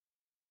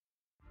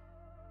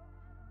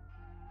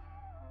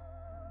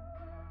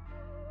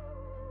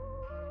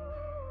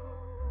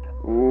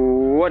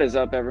What is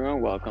up,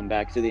 everyone? Welcome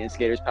back to the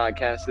Instigators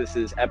Podcast. This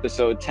is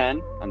episode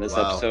 10. On this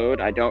Wow.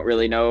 episode, I don't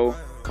really know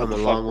Come what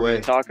the a fuck long we're way.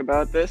 going to talk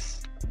about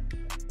this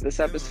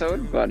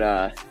episode, but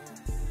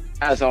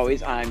as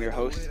always, I'm your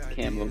host,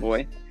 Cam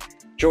Lavoie,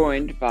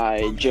 joined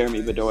by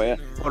Jeremy Bedoya.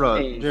 Hold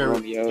on, and Jeremy.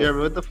 Romeo.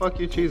 Jeremy, what the fuck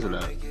you cheesing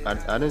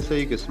at? I didn't say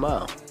you could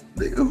smile.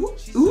 Nigga,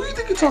 who do you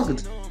think you're talking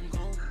to?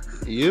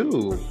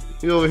 You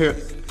over here.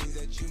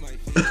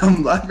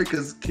 I'm laughing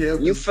because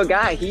Cam. You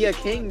forgot he a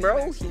king,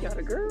 bro. He got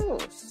a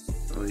girl.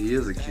 Oh, he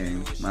is a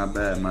king. My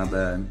bad.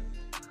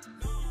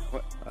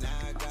 What?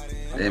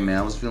 Hey man,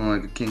 I was feeling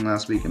like a king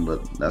last weekend,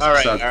 but that's All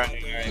right.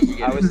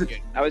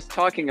 I was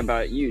talking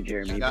about you,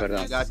 Jeremy,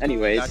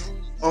 anyways.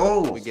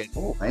 Oh, We get-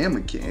 I am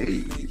a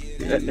king.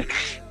 Hey.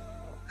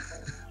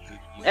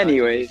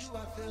 Anyways,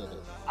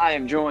 I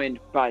am joined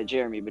by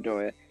Jeremy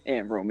Bedoya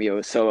and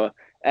Romeo Soa,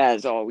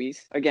 as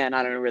always. Again,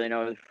 I don't really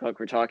know what the fuck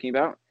we're talking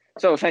about.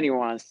 So if anyone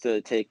wants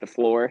to take the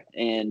floor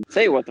and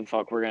say what the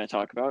fuck we're going to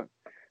talk about,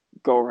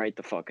 go right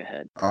the fuck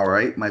ahead. All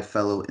right, my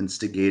fellow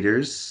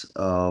instigators.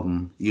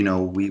 We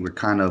were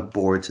kind of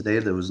bored today.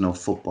 There was no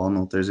football,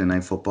 no Thursday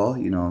night football.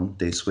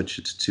 They switched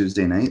it to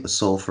Tuesday night, a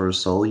soul for a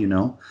soul,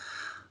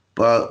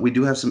 But we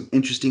do have some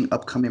interesting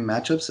upcoming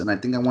matchups, and I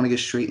think I want to get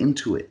straight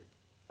into it.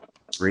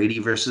 Brady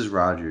versus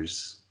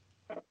Rodgers.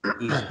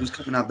 Who's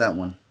coming out that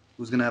one?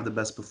 Who's going to have the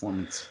best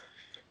performance?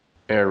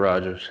 Aaron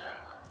Rodgers.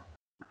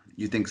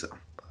 You think so?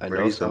 I know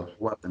Brady's so.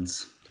 got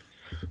weapons.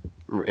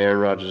 Aaron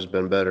Rodgers has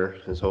been better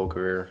his whole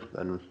career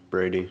than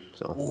Brady.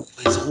 So Oh,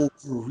 his whole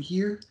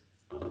career?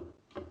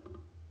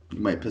 You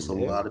might piss a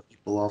lot of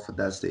people off with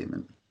that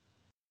statement.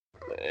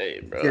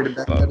 hey, bro. Care to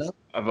back that up?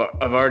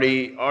 I've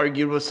already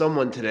argued with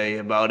someone today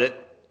about it.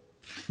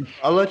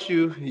 I'll let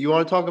you. You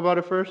want to talk about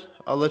it first?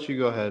 I'll let you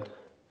go ahead.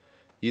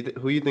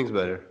 Who you think's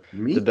better?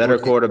 Me? The better or-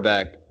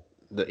 quarterback.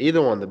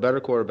 Either one. The better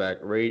quarterback.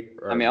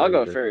 I'll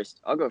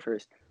go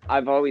first.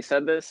 I've always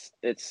said this.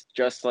 It's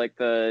just like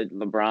the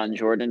LeBron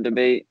Jordan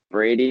debate.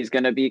 Brady's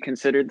going to be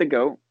considered the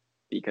GOAT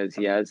because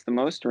he has the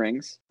most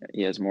rings.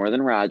 He has more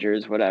than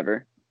Rodgers,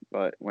 whatever.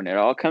 But when it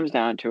all comes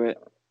down to it,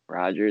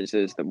 Rodgers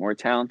is the more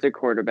talented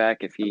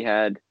quarterback if he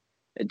had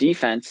a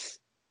defense.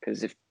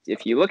 Because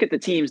if you look at the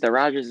teams that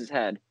Rodgers has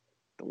had,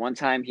 the one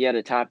time he had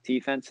a top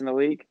defense in the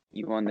league,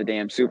 he won the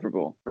damn Super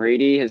Bowl.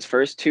 Brady, his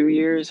first 2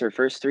 years or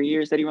first 3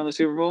 years that he won the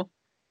Super Bowl,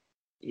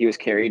 he was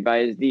carried by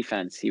his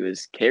defense. He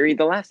was carried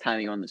the last time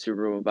he won the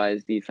Super Bowl by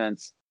his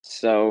defense.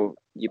 So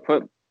you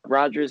put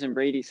Rodgers in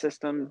Brady's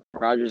system,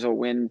 Rodgers will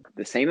win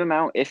the same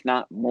amount, if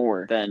not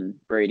more, than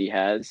Brady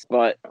has.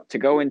 But to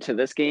go into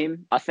this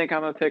game, I think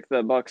I'm going to pick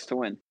the Bucs to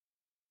win.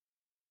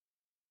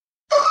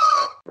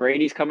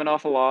 Brady's coming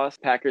off a loss.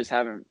 Packers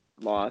haven't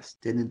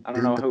lost. Didn't I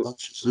don't know the who. Bucs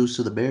just lose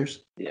to the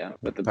Bears? Yeah,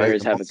 but the Right,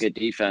 Bears the have a Bucs- good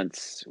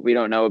defense. We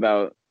don't know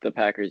about the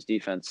Packers'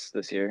 defense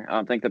this year. I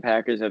don't think the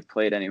Packers have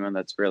played anyone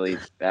that's really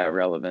that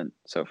relevant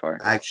so far.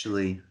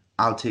 Actually,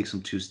 I'll take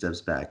two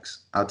steps back.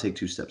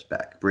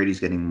 Brady's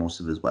getting most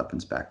of his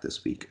weapons back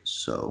this week.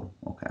 So,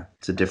 okay.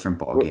 It's a different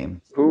ball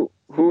game. Who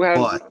has?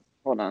 But-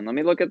 Hold on, let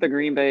me look at the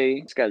Green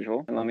Bay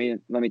schedule and let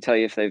me tell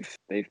you if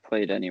they've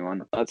played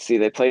anyone. Let's see.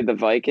 They played the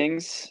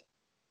Vikings,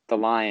 the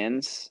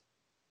Lions,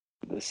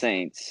 the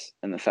Saints,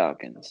 and the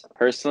Falcons.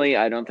 Personally,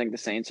 I don't think the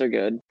Saints are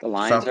good. The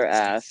Lions are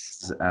ass.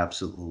 Is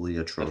absolutely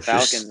The atrocious.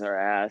 Falcons are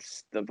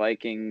ass. The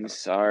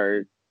Vikings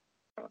are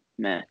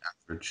meh.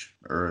 Average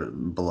or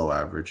below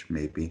average,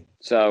 maybe.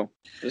 So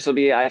this will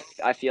be, I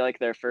feel like,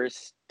 their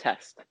first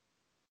test.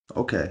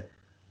 Okay.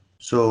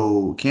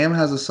 So Cam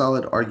has a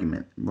solid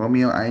argument.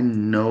 Romeo, I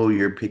know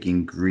you're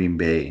picking Green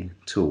Bay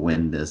to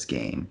win this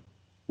game.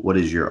 What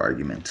is your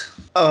argument?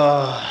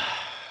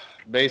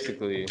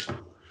 Basically,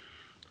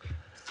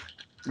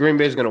 Green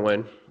Bay's gonna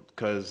win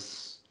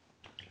because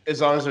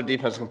as long as their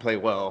defense can play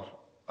well,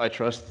 I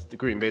trust the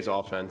Green Bay's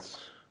offense,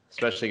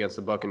 especially against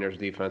the Buccaneers'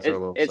 defense.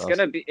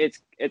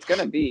 It's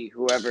gonna be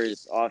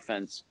whoever's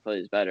offense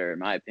plays better, in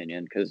my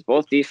opinion, because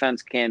both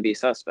defense can be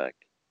suspect.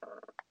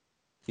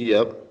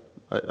 Yep,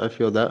 I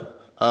feel that.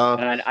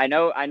 And I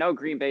know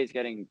Green Bay's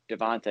getting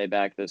Devontae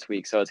back this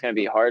week, so it's gonna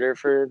be harder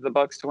for the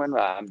Bucs to win.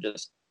 But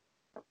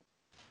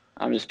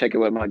I'm just picking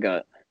with my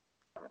gut.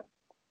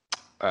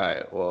 All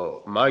right.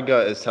 Well, my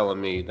gut is telling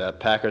me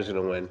that Packers are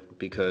gonna win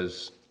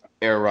because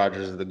Aaron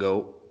Rodgers is the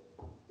GOAT.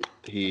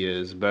 He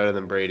is better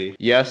than Brady.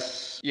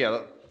 Yes.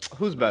 Yeah.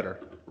 Who's better,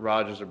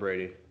 Rodgers or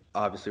Brady?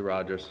 Obviously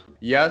Rodgers.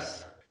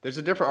 Yes. There's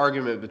a different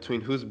argument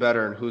between who's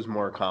better and who's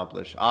more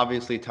accomplished.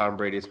 Obviously, Tom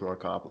Brady is more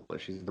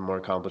accomplished. He's the more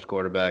accomplished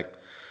quarterback.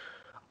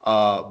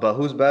 But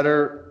who's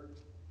better?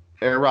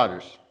 Aaron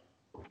Rodgers.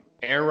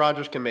 Aaron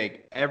Rodgers can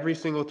make every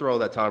single throw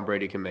that Tom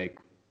Brady can make.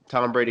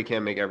 Tom Brady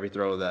can't make every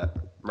throw that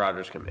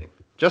Rodgers can make.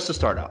 Just to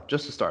start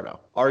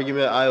out.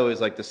 Argument I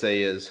always like to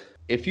say is,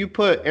 if you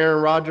put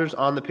Aaron Rodgers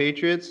on the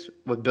Patriots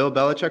with Bill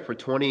Belichick for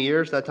 20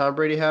 years that Tom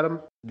Brady had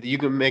him, you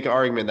can make an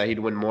argument that he'd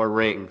win more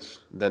rings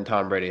than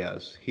Tom Brady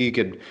has. He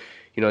could,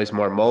 he's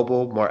more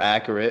mobile, more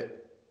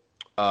accurate.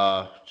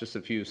 Just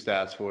a few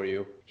stats for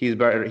you. He's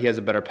better. He has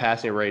a better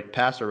passer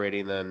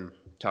rating than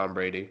Tom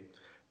Brady.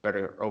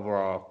 Better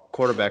overall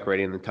quarterback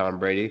rating than Tom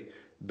Brady.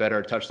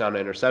 better touchdown to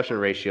interception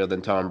ratio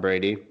than Tom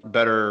Brady,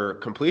 better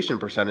completion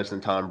percentage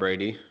than Tom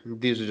Brady.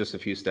 These are just a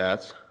few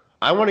stats.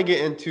 I want to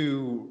get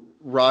into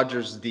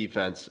Rodgers'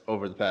 defense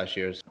over the past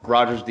years.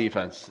 Rodgers'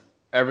 defense.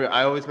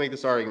 I always make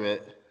this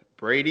argument.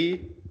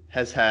 Brady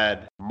has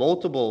had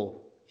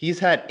he's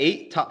had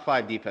 8 top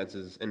 5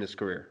 defenses in his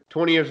career.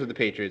 20 years with the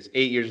Patriots,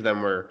 8 years of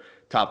them were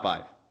top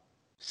 5.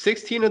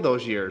 16 of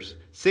those years,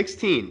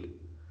 16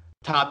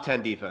 top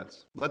 10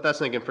 defense. Let that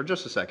sink in for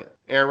just a second.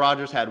 Aaron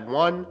Rodgers had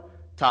 1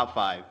 top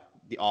 5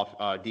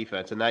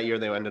 defense, and that year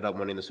they ended up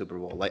winning the Super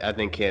Bowl. Like, I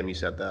think, Cam, you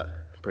said that.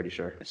 Pretty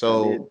sure.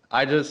 So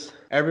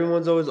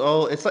everyone's always,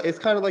 it's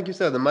kind of like you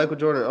said, the Michael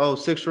Jordan,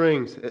 6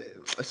 rings.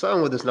 It's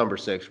something with this number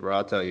 6, bro.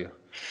 I'll tell you.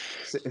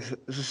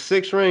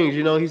 6 rings,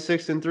 he's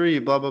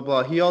 6-3, blah, blah,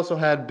 blah. He also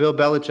had Bill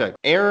Belichick.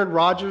 Aaron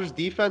Rodgers'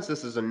 defense,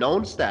 this is a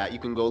known stat. You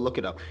can go look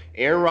it up.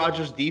 Aaron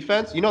Rodgers'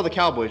 defense, the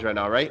Cowboys right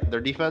now, right?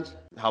 Their defense,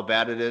 how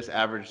bad it is,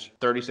 average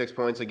 36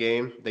 points a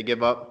game they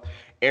give up.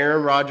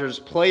 Aaron Rodgers'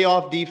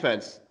 playoff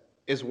defense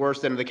is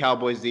worse than the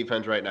Cowboys'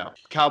 defense right now.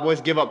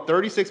 Cowboys give up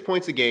 36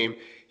 points a game.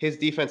 His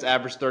defense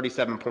averaged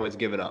 37 points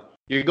given up.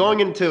 You're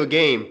going into a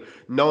game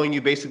knowing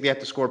you basically have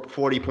to score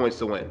 40 points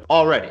to win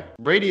already.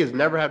 Brady has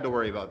never had to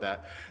worry about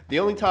that. The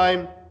only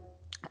time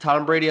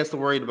Tom Brady has to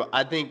worry about,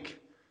 I think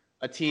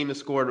a team has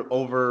scored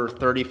over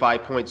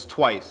 35 points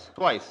twice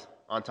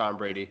on Tom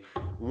Brady.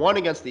 One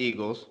against the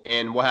Eagles,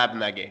 and what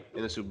happened that game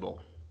in the Super Bowl?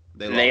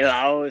 They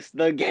lost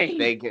the game.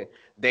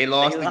 They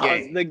lost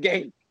the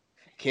game.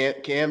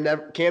 Cam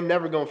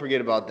never gonna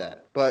forget about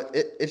that. But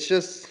it's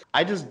just,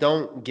 I just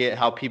don't get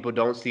how people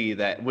don't see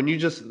that. When you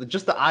just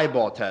the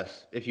eyeball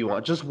test, if you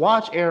want, just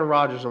watch Aaron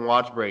Rodgers and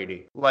watch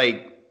Brady.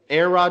 Like,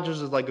 Aaron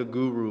Rodgers is like a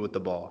guru with the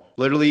ball.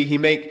 Literally, he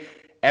make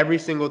every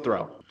single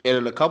throw. And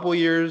in a couple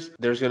years,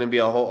 there's gonna be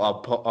a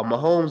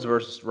Mahomes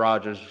versus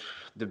Rodgers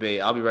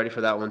debate. I'll be ready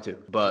for that one too.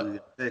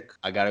 But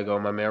I gotta go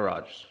with my man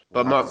Rodgers.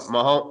 But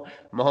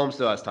Mahomes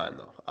still has time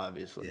though,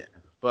 obviously. Yeah.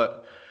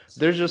 But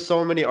there's just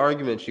so many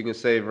arguments you can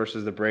say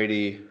versus the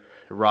Brady,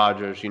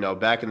 Rodgers.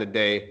 Back in the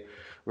day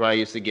when I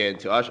used to get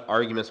into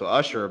arguments with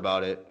Usher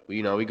about it,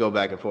 we go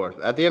back and forth.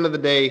 At the end of the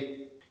day,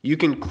 you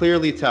can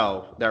clearly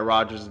tell that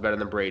Rodgers is better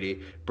than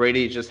Brady.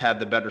 Brady just had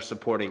the better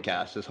supporting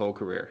cast his whole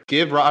career.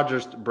 Give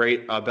Rodgers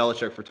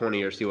Belichick for 20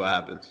 years, see what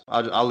happens.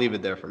 I'll leave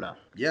it there for now.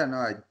 Yeah, no,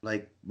 I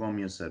like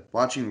Romeo said,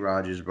 watching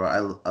Rodgers,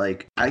 bro.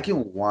 I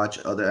can watch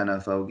other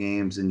NFL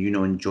games and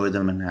enjoy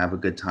them and have a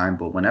good time.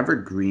 But whenever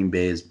Green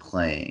Bay is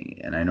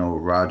playing, and I know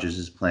Rodgers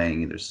is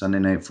playing either Sunday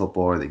Night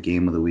Football or the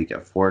game of the week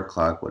at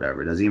 4:00,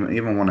 whatever it is, even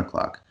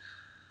 1:00,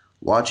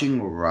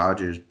 watching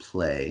Rodgers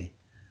play.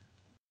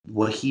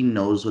 What he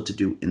knows what to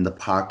do in the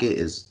pocket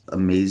is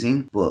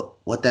amazing, but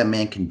what that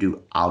man can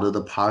do out of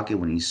the pocket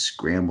when he's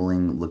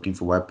scrambling, looking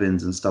for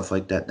weapons and stuff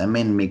like that, that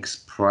man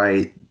makes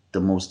probably the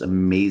most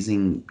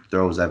amazing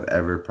throws I've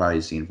ever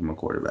probably seen from a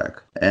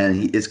quarterback.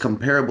 And it's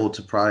comparable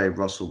to probably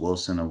Russell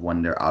Wilson of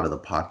when they're out of the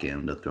pocket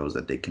and the throws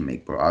that they can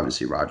make, but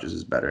obviously Rodgers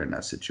is better in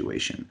that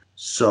situation.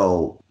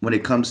 So when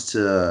it comes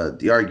to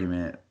the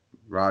argument,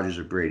 Rodgers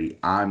or Brady,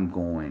 I'm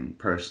going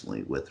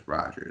personally with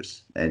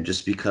Rodgers. And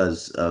just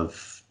because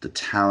of the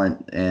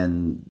talent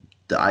and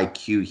the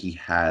IQ he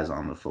has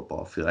on the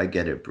football field. I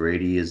get it.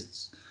 Brady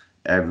is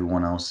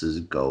everyone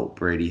else's GOAT.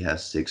 Brady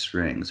has 6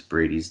 rings.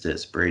 Brady's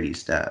this,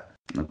 Brady's that.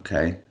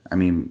 Okay? I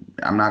mean,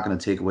 I'm not going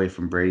to take away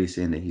from Brady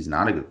saying that he's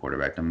not a good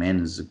quarterback. The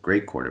man is a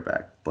great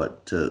quarterback.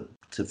 But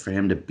for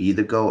him to be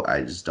the GOAT,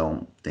 I just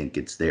don't think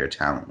it's there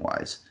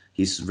talent-wise.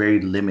 He's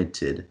very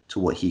limited to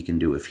what he can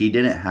do. If he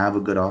didn't have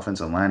a good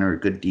offensive line or a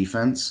good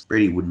defense,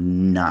 Brady would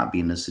not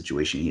be in the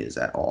situation he is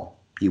at all.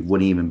 He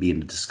wouldn't even be in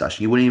the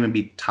discussion. He wouldn't even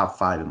be top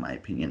 5, in my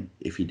opinion,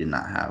 if he did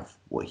not have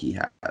what he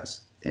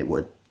has and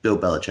what Bill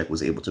Belichick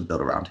was able to build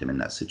around him in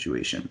that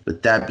situation.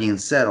 But that being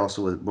said,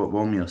 also with what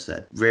Romeo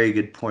said, very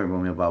good point,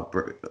 Romeo, about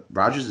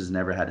Rodgers has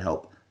never had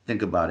help.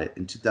 Think about it.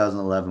 In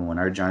 2011, when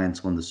our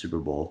Giants won the Super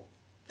Bowl,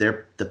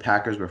 the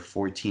Packers were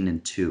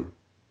 14-2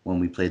 when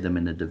we played them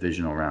in the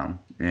divisional round.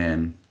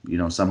 And,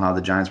 somehow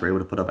the Giants were able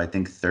to put up, I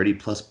think,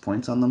 30-plus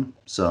points on them.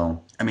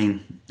 So, I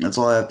mean, that's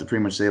all I have to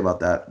pretty much say about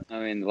that. I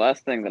mean, the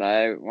last thing that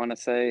I want to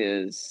say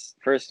is,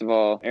 first of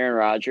all, Aaron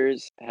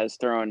Rodgers has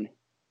thrown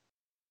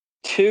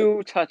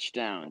 2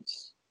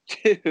 touchdowns.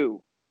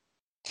 Two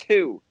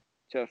to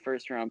a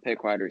first-round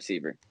pick wide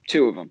receiver.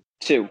 2 of them.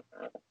 2.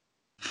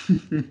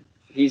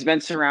 He's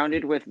been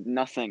surrounded with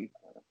nothing.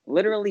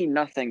 Literally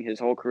nothing his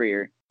whole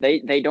career.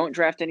 They don't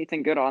draft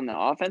anything good on the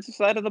offensive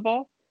side of the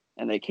ball,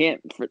 and they can't.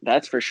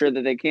 That's for sure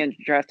that they can't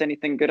draft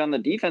anything good on the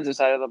defensive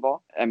side of the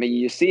ball. I mean,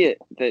 you see it.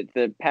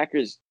 The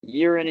Packers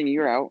year in and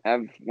year out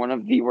have one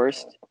of the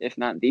worst, if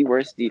not the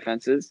worst,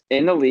 defenses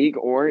in the league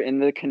or in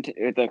the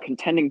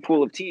contending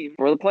pool of teams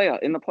for the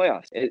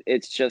playoffs.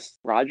 It's just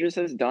Rodgers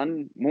has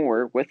done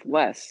more with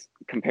less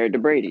compared to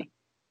Brady,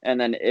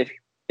 and then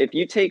if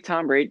you take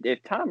Tom Brady,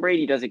 if Tom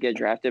Brady doesn't get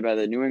drafted by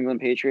the New England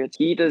Patriots,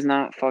 he does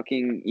not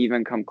fucking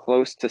even come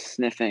close to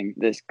sniffing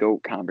this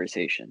GOAT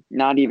conversation.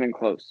 Not even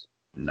close.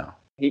 No.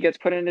 He gets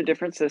put in a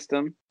different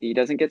system. He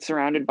doesn't get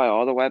surrounded by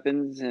all the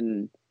weapons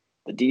and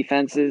the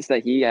defenses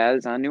that he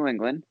has on New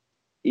England,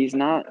 he's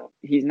not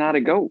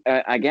a GOAT.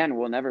 Again,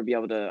 we'll never be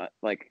able to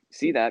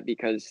see that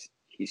because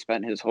he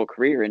spent his whole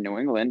career in New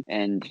England,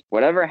 and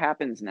whatever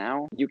happens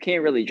now, you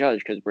can't really judge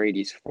because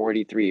Brady's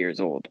 43 years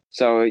old.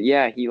 So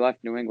yeah, he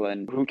left New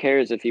England. Who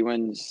cares if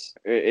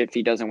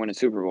he doesn't win a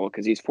Super Bowl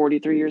because he's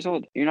 43 years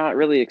old? You're not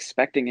really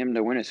expecting him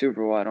to win a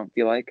Super Bowl, I don't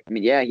feel like. I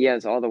mean, yeah, he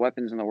has all the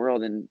weapons in the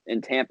world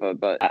in Tampa,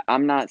 but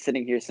I'm not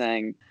sitting here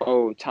saying,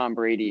 oh, Tom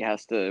Brady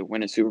has to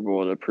win a Super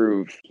Bowl to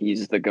prove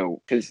he's the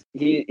GOAT, because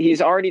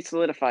he's already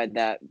solidified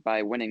that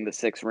by winning the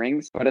 6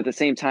 rings, but at the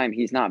same time,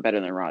 he's not better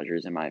than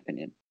Rodgers, in my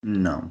opinion.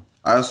 No.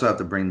 I also have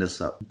to bring this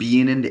up.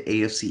 Being in the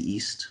AFC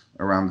East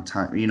around the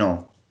time,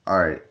 all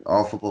right,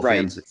 all football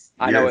fans.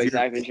 I know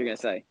exactly what you're going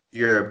to say.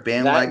 You're a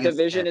bandwagon. That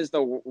division is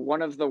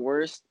one of the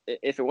worst.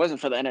 If it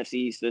wasn't for the NFC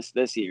East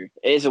this year,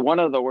 it is one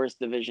of the worst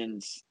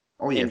divisions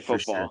in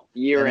football,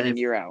 year in and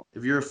year out.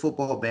 If you're a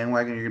football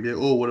bandwagon, you're gonna be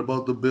like, oh, what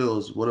about the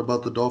Bills? What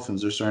about the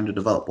Dolphins? They're starting to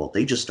develop. Well,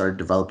 they just started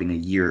developing a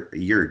year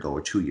ago or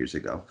 2 years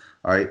ago.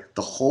 All right,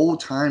 the whole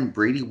time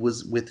Brady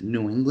was with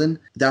New England,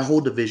 that whole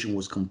division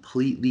was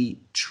completely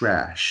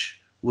trash.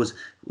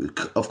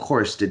 Of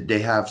course, did they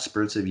have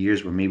spurts of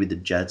years where maybe the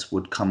Jets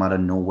would come out of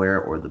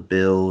nowhere, or the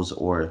Bills,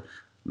 or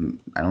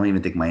I don't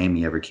even think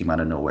Miami ever came out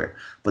of nowhere.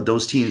 But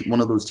those teams, one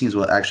of those teams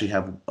will actually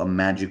have a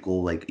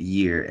magical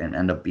year and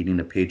end up beating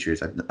the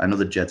Patriots. I know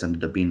the Jets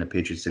ended up beating the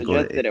Patriots. The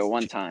Jets did it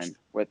one time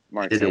with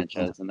Mark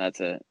Sanchez, and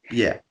that's it.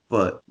 Yeah,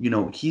 but I'm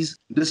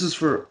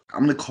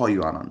gonna call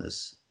you out on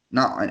this.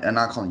 I'm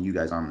not calling you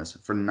guys on this,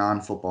 for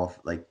non-football,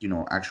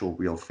 actual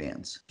real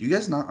fans. Do you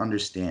guys not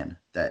understand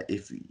that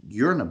if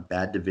you're in a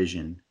bad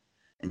division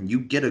and you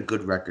get a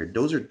good record,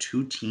 those are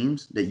 2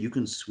 teams that you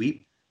can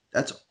sweep?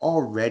 That's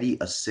already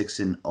a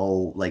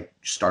 6-0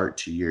 start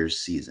to your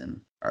season,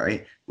 all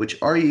right?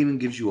 Which already even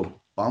gives you a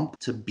bump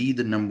to be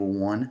the number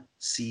 1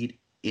 seed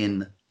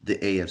in the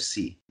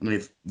AFC. I mean,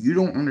 if you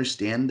don't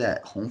understand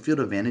that home field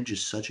advantage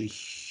is such a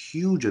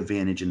huge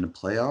advantage in the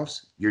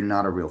playoffs, you're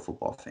not a real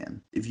football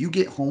fan. If you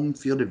get home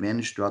field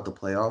advantage throughout the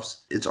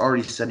playoffs, it's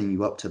already setting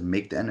you up to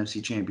make the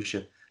NFC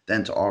Championship,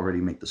 then to already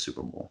make the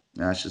Super Bowl.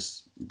 And that's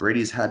just,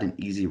 Brady's had an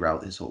easy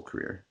route his whole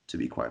career, to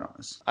be quite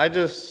honest.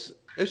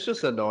 It's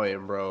just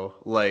annoying, bro.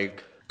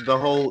 The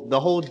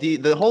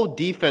whole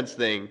defense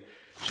thing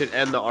should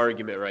end the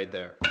argument right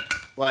there.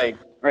 Right.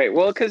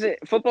 Well, because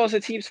football is a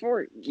team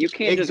sport. You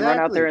can't just run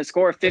out there and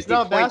score 50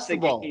 points a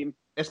game.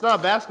 It's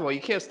not basketball. You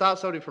can't stop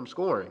somebody from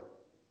scoring.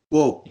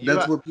 Well,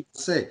 that's what people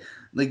say.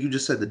 Like you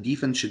just said, the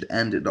defense should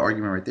end the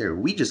argument right there.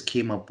 We just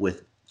came up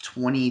with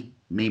 20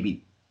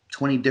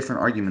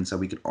 different arguments that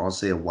we could all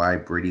say of why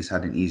Brady's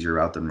had an easier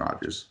route than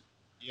Rodgers.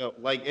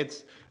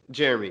 It's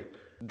Jeremy.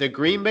 The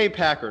Green Bay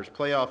Packers,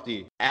 playoff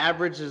D,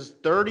 averages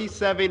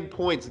 37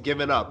 points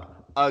given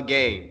up a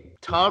game.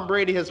 Tom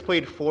Brady has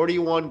played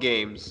 41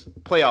 games,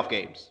 playoff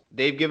games.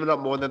 They've given up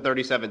more than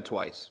 37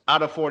 twice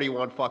out of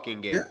 41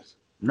 fucking games. Yeah.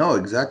 No,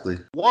 exactly.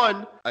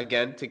 One,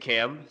 again, to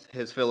Cam,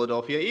 his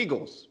Philadelphia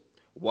Eagles.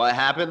 What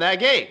happened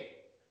that game?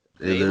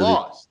 They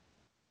lost.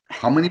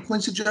 How many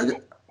points did you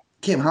get?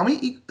 Cam, how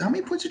many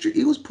points did your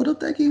Eagles put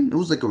up that game? It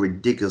was a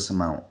ridiculous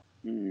amount.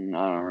 I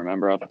don't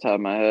remember off the top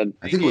of my head.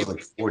 I think it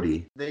was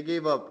 40. They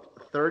gave up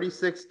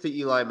 36 to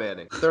Eli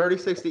Manning.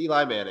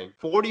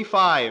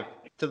 45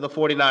 to the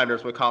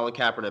 49ers with Colin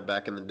Kaepernick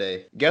back in the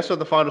day. Guess what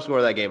the final score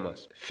of that game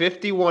was?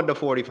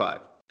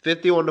 51-45.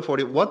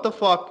 51-40. What the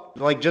fuck?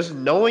 Just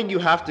knowing you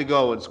have to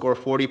go and score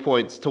 40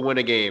 points to win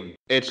a game.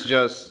 It's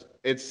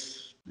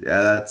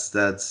yeah, that's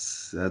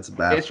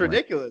bad. It's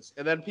ridiculous.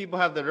 And then people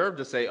have the nerve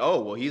to say,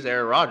 "Oh, well, he's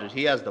Aaron Rodgers.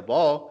 He has the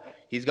ball.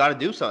 He's got to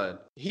do something."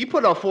 He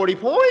put up 40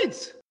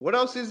 points. What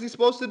else is he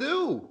supposed to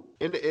do?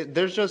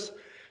 There's just,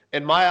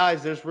 in my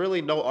eyes, there's really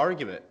no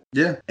argument.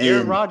 Yeah.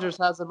 Aaron Rodgers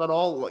has them on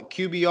all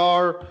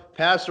QBR,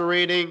 passer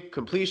rating,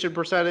 completion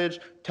percentage,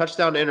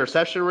 touchdown to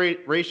interception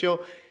ratio.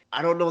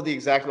 I don't know the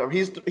exact number.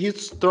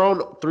 He's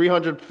thrown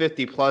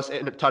 350 plus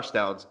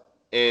touchdowns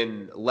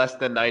in less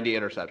than 90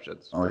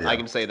 interceptions. Oh, yeah. I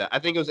can say that. I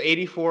think it was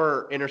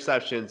 84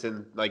 interceptions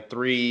and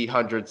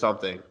 300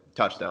 something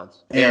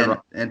touchdowns.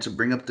 And to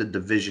bring up the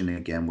division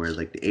again, where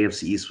the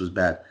AFC East was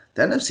bad,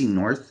 the NFC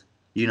North,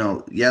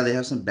 yeah, they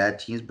have some bad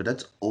teams, but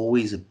that's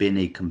always been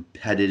a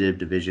competitive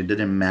division. It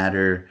didn't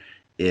matter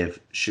if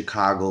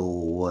Chicago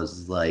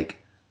was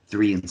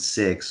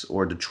 3-6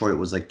 or Detroit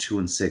was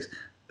 2-6.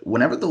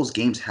 Whenever those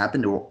games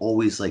happened, there were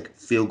always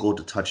field goal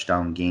to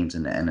touchdown games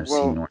in the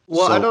NFC North.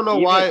 Well, so, I don't know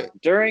why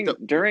during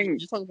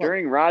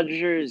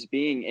Rodgers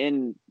being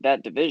in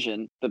that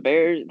division, the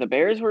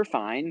Bears were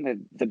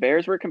fine. The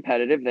Bears were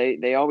competitive.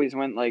 They always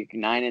went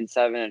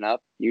 9-7 and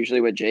up, usually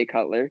with Jay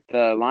Cutler.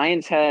 The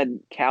Lions had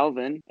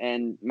Calvin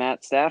and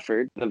Matt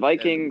Stafford. The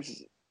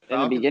Vikings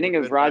in the beginning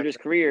of Rodgers'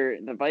 career,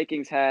 the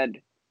Vikings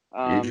had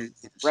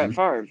Brett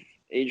Favre,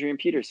 Adrian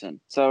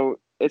Peterson. So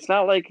it's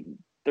not like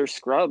they're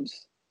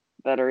scrubs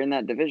that are in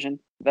that division.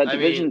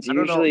 Division's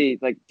usually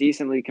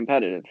decently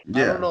competitive.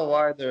 Yeah. I don't know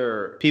why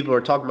people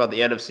are talking about the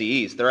NFC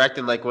East. They're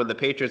acting like when the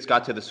Patriots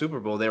got to the Super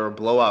Bowl, they were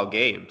blowout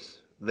games.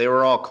 they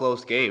were all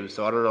close games.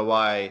 So I don't know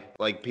why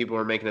like people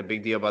were making a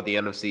big deal about the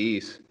NFC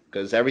East.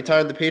 Because every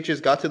time the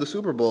Patriots got to the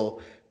Super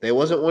Bowl, they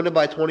wasn't winning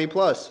by 20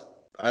 plus.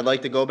 I'd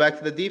like to go back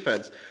to the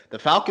defense. The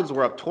Falcons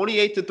were up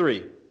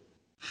 28-3.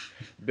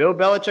 Bill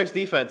Belichick's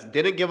defense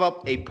didn't give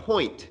up a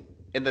point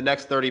in the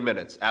next 30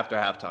 minutes after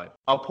halftime.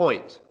 A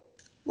point.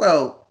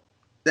 Well,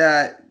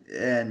 that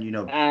and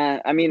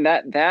I mean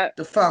that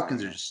the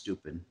Falcons are just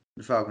stupid.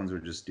 The Falcons were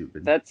just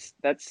stupid. that's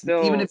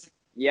still Even if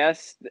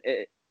yes.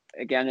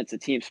 Again, it's a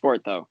team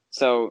sport though,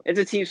 so it's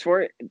a team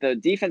sport. The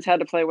defense had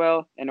to play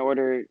well in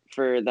order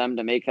for them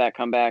to make that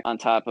comeback. On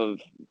top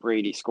of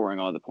Brady scoring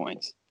all the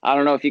points, I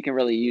don't know if you can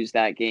really use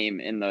that game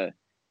in the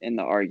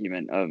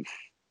argument of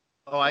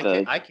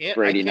I can't.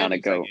 Brady I not can't a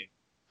use that GOAT. game.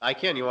 I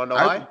can. You want to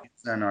know I why? would use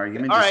that an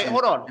argument. All just right, saying-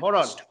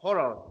 hold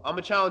on. I'm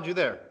gonna challenge you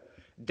there.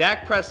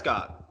 Dak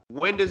Prescott.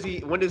 When does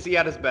he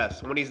at his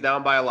best? When he's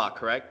down by a lot,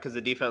 correct? Because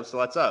the defense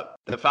lets up.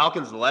 The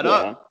Falcons let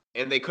up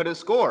and they couldn't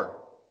score.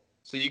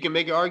 So you can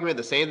make an argument.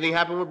 The same thing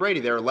happened with Brady.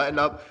 They were letting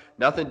up,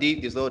 nothing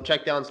deep. These little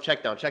check down.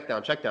 Because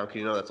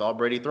that's all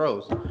Brady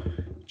throws.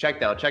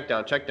 Check down.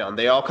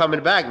 They all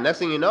coming back. Next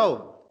thing you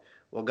know,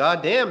 well,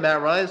 goddamn,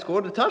 Matt Ryan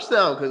scored a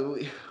touchdown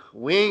because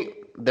we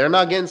ain't. They're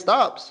not getting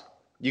stops.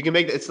 You can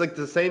make it's like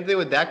the same thing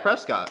with Dak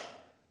Prescott.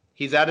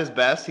 He's at his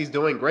best. He's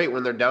doing great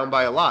when they're down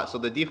by a lot. So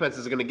the defense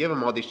is going to give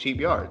him all these cheap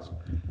yards.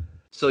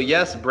 So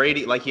yes,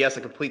 Brady, like he has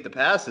to complete the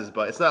passes,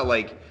 but it's not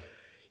like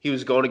he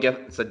was going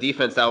against a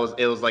defense that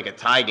was like a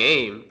tie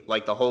game,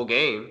 like the whole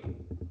game.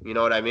 You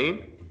know what I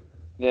mean?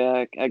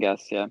 Yeah, I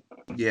guess. Yeah.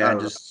 Yeah,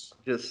 just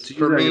to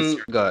for use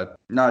me. Go ahead.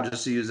 No,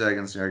 just to use that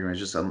against the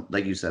argument. It's just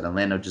like you said,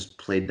 Atlanta just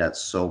played that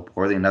so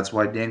poorly, and that's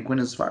why Dan Quinn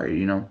is fired.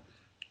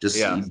 Just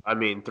Yeah, I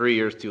mean 3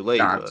 years too late.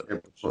 not,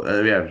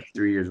 But.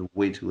 3 years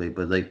way too late.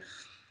 But like,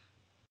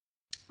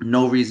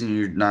 no reason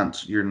you're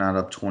not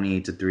up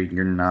 28-3.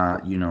 You're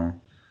not.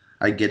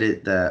 I get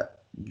it that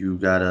you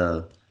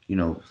gotta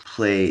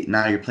play.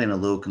 Now you're playing a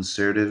little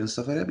conservative and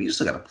stuff like that, but you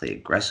still gotta play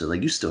aggressive.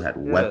 Like you still had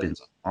weapons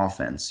on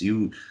offense.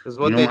 Because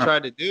what they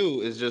tried to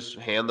do is just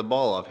hand the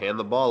ball off.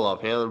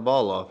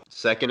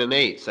 2nd and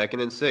 8,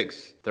 2nd and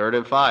 6, 3rd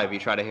and 5. You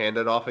try to hand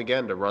it off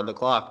again to run the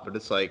clock, but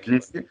it's like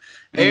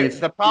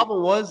the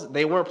problem was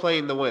they weren't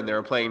playing to win; they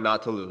were playing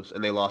not to lose,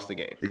 and they lost the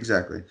game.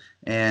 Exactly.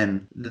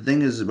 And the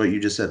thing is what you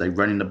just said, like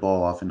running the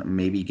ball off and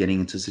maybe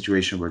getting into a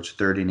situation where it's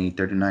 3rd and 8,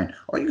 3rd and 9.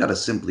 All you got to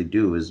simply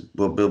do is,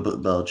 what Bill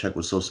Belichick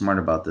was so smart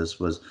about this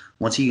was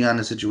once he got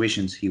into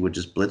situations, he would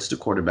just blitz the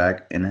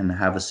quarterback and then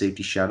have a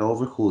safety shadow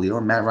over Julio.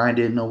 And Matt Ryan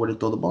didn't know where to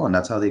throw the ball. And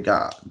that's how they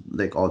got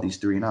like all these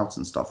 3-and-outs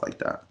and stuff like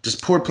that.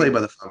 Just poor play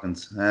by the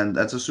Falcons. And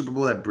that's a Super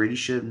Bowl that Brady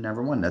should have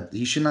never won. That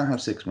he should not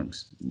have 6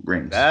 rings.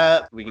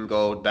 That we can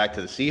go back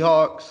to the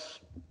Seahawks.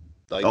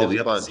 Like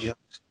Seahawks.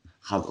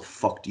 How the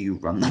fuck do you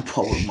run the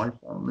ball with my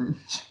family?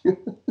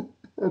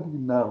 How do you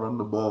not run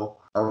the ball?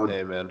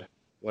 Hey, man.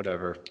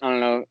 Whatever. I don't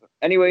know.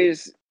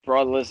 Anyways, for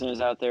all the listeners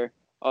out there,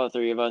 all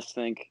three of us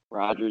think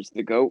Rodgers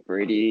the GOAT.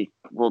 Brady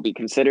will be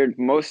considered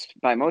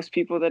by most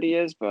people that he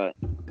is, but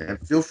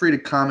feel free to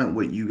comment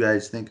what you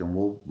guys think, and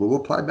we'll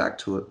reply back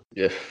to it.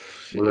 Yeah.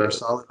 With our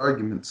solid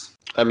arguments.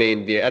 I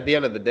mean, at the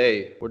end of the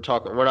day, we're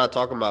not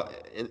talking about.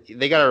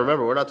 They got to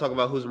remember, we're not talking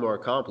about who's more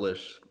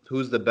accomplished.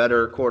 Who's the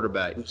better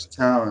quarterback? Who's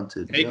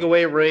talented? Take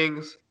away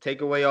rings.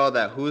 Take away all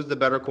that. Who's the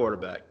better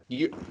quarterback?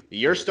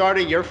 You're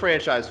starting your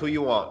franchise. Who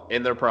you want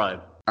in their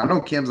prime? I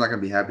know Cam's not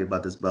gonna be happy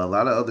about this, but a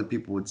lot of other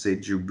people would say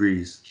Drew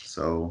Brees.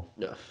 So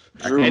yeah.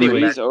 Drew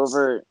Brees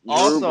over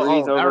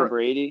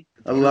Brady.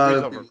 A lot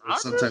of people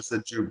sometimes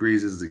said Drew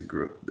Brees is the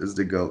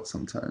GOAT.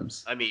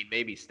 Sometimes. I mean,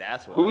 maybe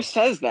stats. Who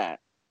says that?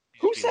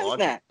 Who says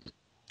that?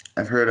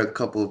 I've heard a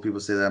couple of people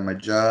say that at my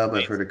job.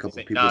 I've heard a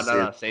couple of people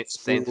say Saints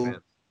fans.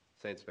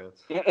 Saints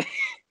fans.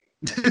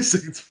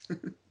 Saints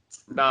fans.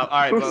 No, all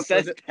right.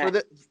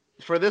 But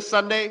for this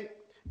Sunday,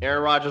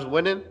 Aaron Rodgers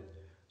winning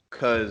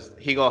because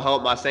he gonna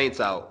help my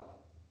Saints out.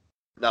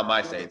 Not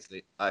my Saints.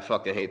 I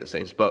fucking hate the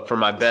Saints. But for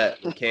my bet,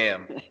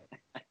 Cam.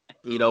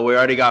 We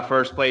already got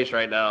first place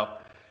right now.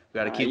 We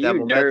got to keep that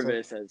momentum.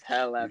 Nervous as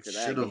hell after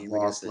that game.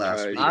 Lost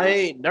last week. I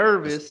ain't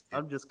nervous.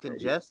 I'm just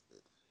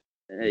congested.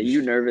 Hey,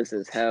 you nervous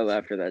as hell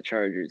after that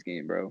Chargers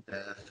game, bro.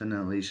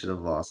 Definitely should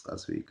have lost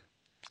last week.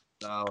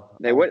 No,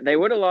 they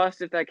would have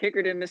lost if that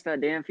kicker didn't miss that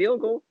damn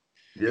field goal.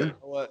 Yeah. You know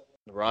what?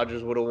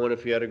 Rodgers would have won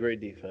if he had a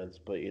great defense,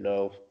 but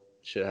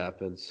shit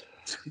happens.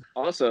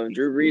 Also,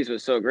 Drew Brees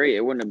was so great,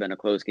 it wouldn't have been a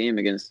close game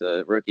against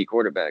a rookie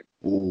quarterback.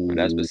 But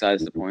that's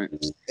besides the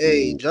point.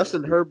 Hey,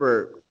 Justin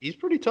Herbert, he's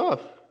pretty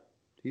tough.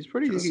 He's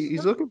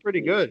looking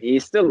pretty good.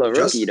 He's still a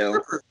rookie, though.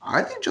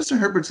 I think Justin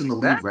Herbert's in the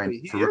lead right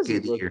now for Rookie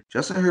of the Year.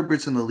 Justin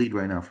Herbert's in the lead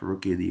right now for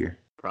Rookie of the Year.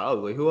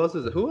 Probably. Who else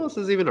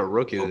is even a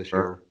rookie this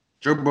year?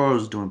 Joe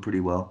Burrow's doing pretty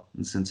well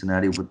in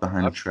Cincinnati with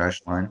behind the trash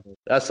line.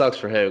 That sucks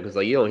for him because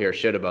you don't hear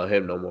shit about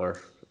him no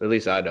more. At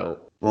least I don't.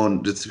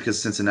 Well, it's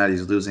because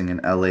Cincinnati's losing and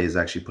LA is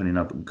actually putting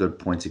up good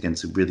points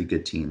against really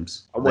good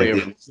teams. They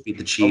almost beat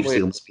the Chiefs.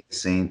 They almost beat the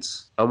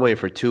Saints. I'm waiting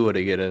for Tua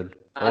to get in.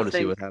 I want to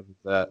see what happens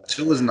with that.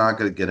 Tua's not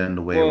going to get in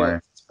the way of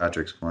Ryan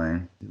Fitzpatrick's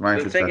playing.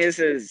 Ryan The thing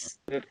Fitzpatrick.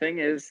 the thing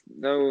is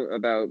though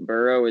about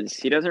Burrow is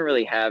he doesn't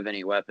really have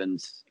any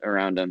weapons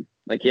around him.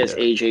 Like he has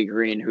Yeah. AJ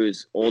Green,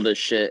 who's old as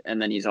shit,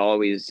 and then he's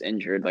always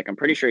injured. Like I'm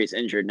pretty sure he's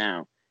injured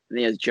now. And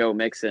he has Joe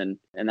Mixon,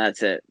 and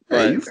that's it. Hey,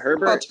 But you forgot about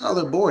Herbert,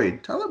 Tyler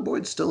Boyd. Tyler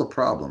Boyd's still a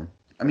problem.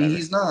 I mean, whatever.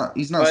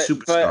 he's not But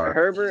superstar.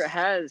 Herbert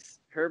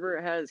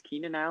has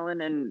Keenan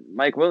Allen and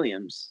Mike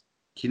Williams.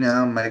 Keenan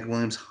Allen, Mike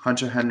Williams,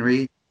 Hunter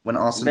Henry, when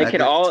Austin They could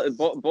Eckler.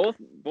 all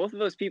both of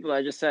those people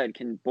I just said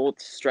can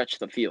both stretch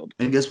the field.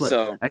 And guess what?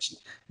 So Actually,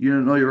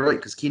 you're right,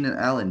 because Keenan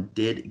Allen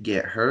did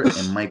get hurt,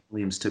 and Mike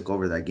Williams took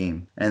over that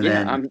game. And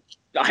yeah,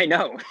 I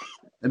know.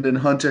 Hunter That's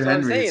what I'm Henry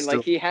is saying. still.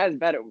 Like he has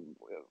better.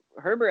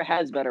 Herbert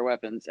has better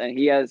weapons, and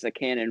he has a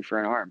cannon for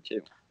an arm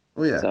too.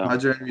 Oh yeah, So.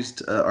 Hunter Henry's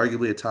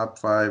arguably a top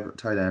 5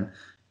 tight end,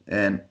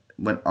 and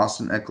when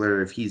Austin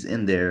Eckler, if he's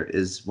in there,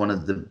 is one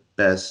of the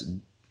best,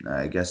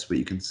 I guess what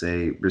you can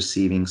say,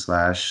 receiving /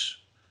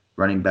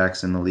 running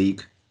backs in the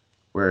league,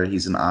 where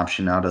he's an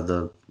option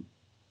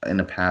in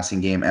the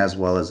passing game as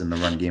well as in the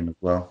run game as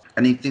well.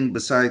 Anything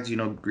besides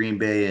Green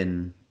Bay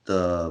and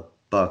the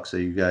Bucks? Are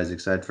you guys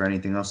excited for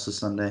anything else this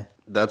Sunday?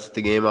 That's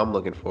the game I'm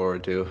looking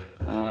forward to.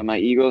 My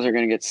Eagles are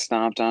going to get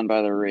stomped on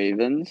by the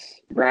Ravens.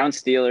 Brown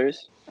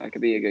Steelers. That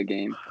could be a good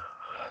game.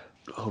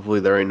 Hopefully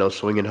there ain't no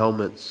swinging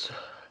helmets.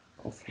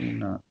 Hopefully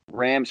not.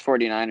 Rams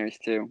 49ers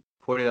too.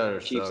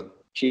 49ers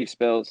Chiefs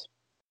Bills.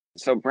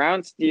 So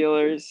Brown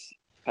Steelers,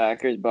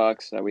 Packers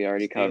Bucks that we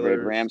already covered.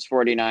 Steelers, Rams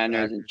 49ers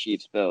Packers. and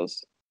Chiefs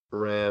Bills.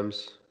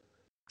 Rams,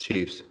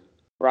 Chiefs.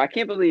 Bro, I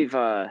can't believe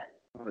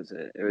what was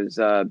it? It was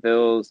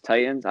Bills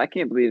Titans. I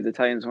can't believe the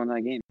Titans won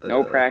that game.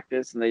 No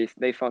practice, and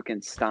they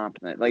fucking stomped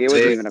it. Like it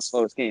wasn't even a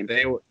close game.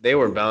 They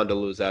were bound to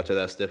lose after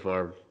that stiff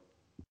arm.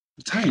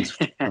 The Titans.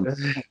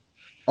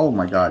 Oh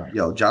my God,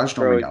 yo, Josh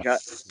Norman got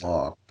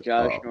flopped.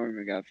 Josh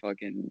Norman got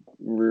fucking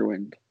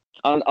ruined.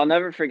 I'll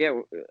never forget.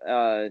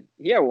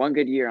 He had one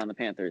good year on the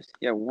Panthers.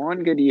 Yeah,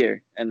 one good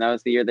year, and that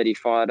was the year that he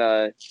fought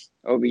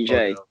OBJ.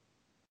 Oh,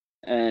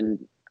 no.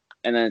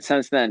 And then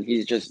since then,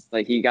 he's just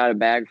like he got a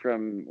bag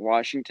from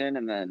Washington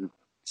and then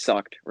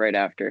sucked right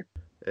after.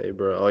 Hey,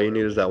 bro, all you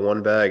need is that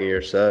one bag and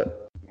you're set.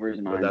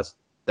 Where's mine? But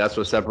that's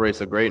what separates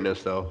the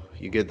greatness, though.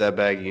 You get that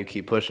bag and you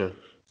keep pushing.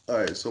 All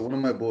right, so one of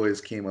my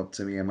boys came up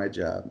to me at my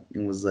job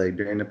and was like,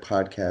 during the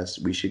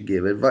podcast, we should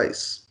give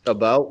advice.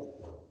 About?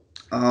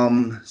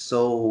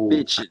 So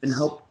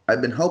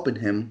I've been helping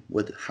him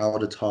with how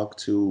to talk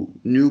to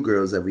new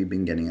girls that we've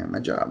been getting at my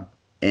job.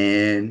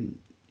 And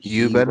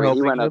He went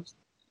up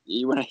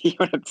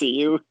to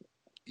you.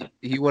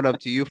 He went up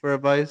to you for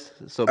advice.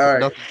 So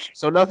right.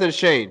 Nothing's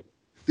changed.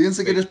 The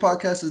Instigators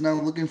podcast is now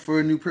looking for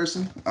a new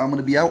person. I'm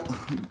gonna be out.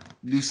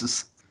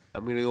 Deuces.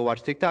 I'm gonna go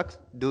watch TikToks.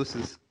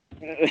 Deuces.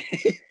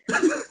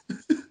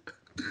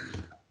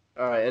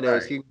 All right.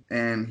 Anyways, right.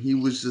 And he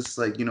was just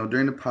like,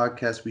 during the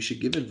podcast, we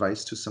should give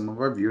advice to some of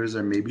our viewers that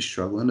are maybe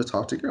struggling to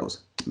talk to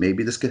girls.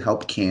 Maybe this could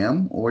help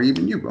Cam or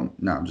even you, Romeo.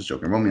 No, I'm just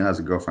joking. Romeo has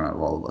a girlfriend out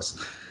of all of us.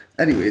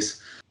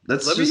 Anyways,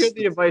 let me hear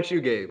the advice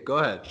you gave. Go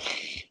ahead.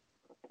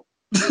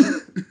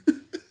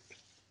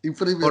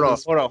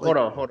 Hold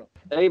on.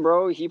 Hey,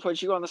 bro, he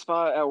put you on the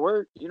spot at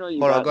work. You know you.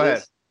 Hold on, go this.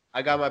 ahead.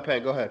 I got my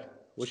pen. Go ahead.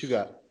 What you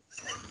got?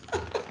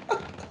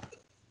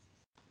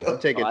 I'm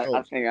taking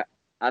notes.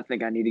 I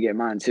think I need to get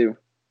mine too.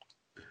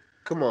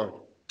 Come on.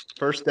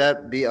 First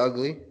step, be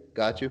ugly.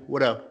 Got you.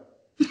 What else?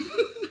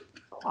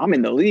 I'm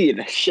in the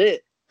lead.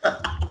 Shit.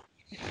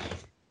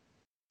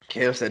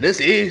 Cam said,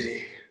 this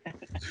easy.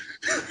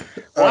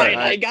 Right,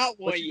 I got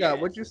one.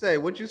 What you say?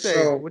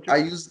 So I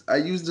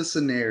used a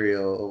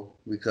scenario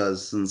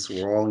because since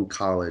we're all in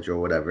college or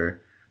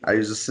whatever, I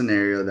use a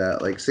scenario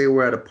that, like, say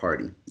we're at a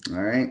party,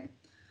 all right?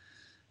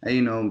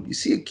 And, you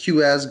see a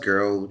cute ass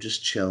girl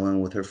just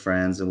chilling with her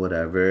friends and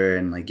whatever,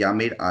 and like y'all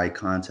made eye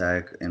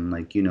contact, and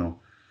like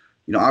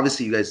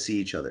obviously you guys see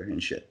each other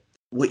and shit.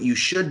 What you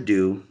should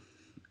do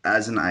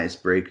as an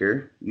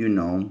icebreaker,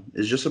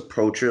 is just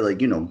approach her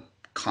like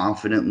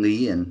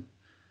confidently and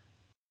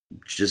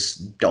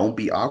just don't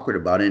be awkward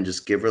about it, and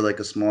just give her like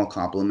a small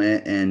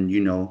compliment, and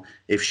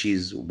if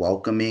she's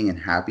welcoming and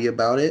happy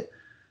about it,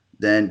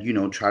 then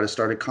try to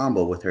start a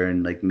combo with her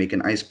and like make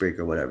an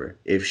icebreaker or whatever.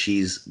 If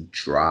she's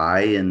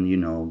dry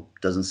and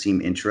doesn't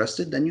seem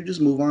interested, then you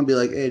just move on, be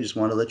like, hey, just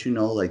want to let you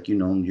know, like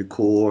you're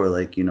cool, or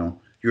like you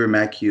were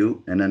mad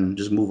cute, and then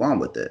just move on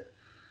with it.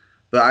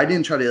 But I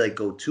didn't try to like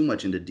go too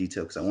much into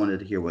detail because I wanted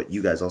to hear what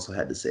you guys also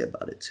had to say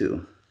about it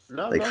too.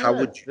 No, like how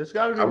would you, there's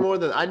got to be more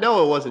than I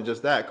know. It wasn't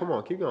just that. Come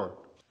on, keep going.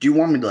 Do you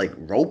want me to like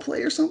role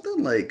play or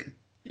something? Like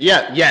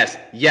yes.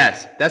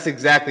 That's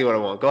exactly what I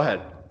want. Go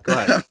ahead.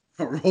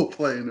 Role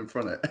playing in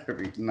front of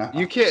every. Nah.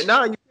 You can't.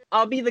 No,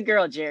 I'll be the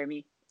girl,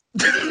 Jeremy.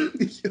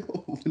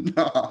 Yo,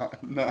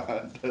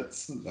 nah,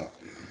 that's not.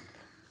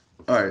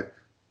 All right.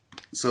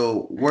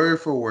 So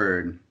word for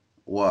word,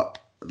 what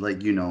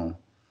you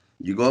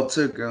go up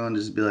to a girl and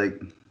just be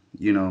like,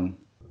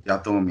 y'all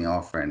throwing me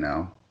off right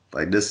now.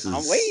 Like this is.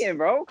 I'm waiting,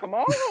 bro. Come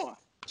on.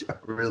 Y'all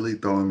really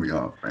throwing me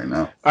off right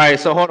now. All right.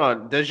 So hold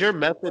on. Does your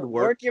method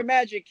work? Work your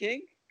magic,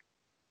 King.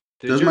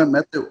 Does my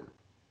method?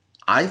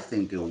 I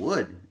think it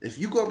would. If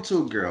you go up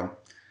to a girl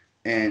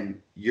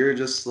and you're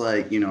just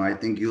like, I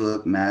think you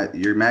look mad,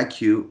 you're mad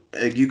cute.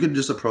 Like, you could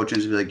just approach her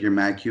and just be like, you're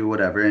mad cute,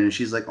 whatever. And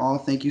she's like, oh,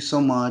 thank you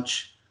so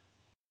much.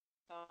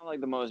 Sound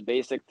like the most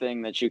basic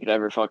thing that you could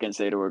ever fucking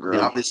say to a I mean,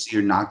 girl. obviously,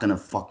 you're not gonna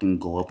fucking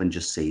go up and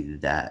just say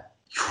that.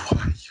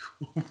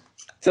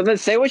 So then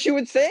say what you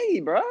would say,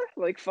 bro.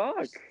 Like,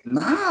 fuck.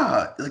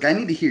 Nah, like I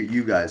need to hear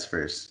you guys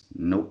first.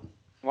 Nope.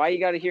 Why you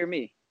gotta hear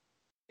me?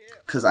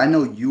 Because I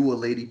know you a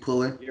lady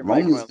puller. Your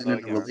mic Roman's went been low in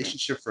a again. Okay.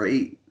 relationship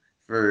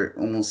for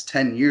almost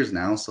 10 years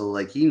now, so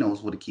like he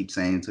knows what to keep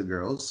saying to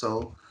girls.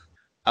 So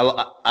I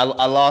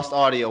lost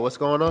audio. What's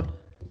going on?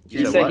 He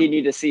said said what? he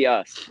need to see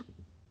us.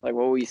 Like,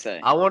 what will we say?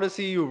 I want to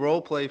see you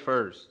role play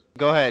first.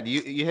 Go ahead.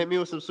 You hit me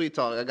with some sweet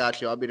talk. I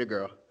got you. I'll be the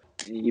girl.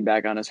 He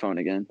back on his phone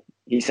again.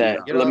 He said,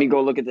 Yeah. You "Let know, me go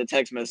look at the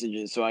text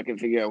messages so I can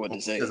figure out what to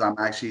say." Because I'm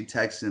actually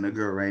texting a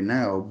girl right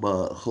now,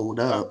 but hold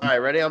all up. right,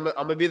 ready? I'm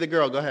gonna be the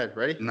girl. Go ahead.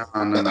 Ready? No,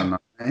 no, no, no.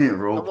 I ain't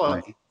role Come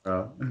on. playing,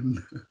 bro.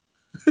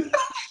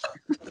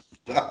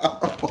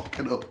 I'm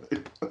fucking over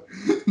it.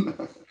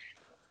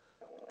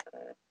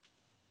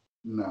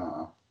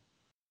 Nah.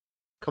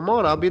 Come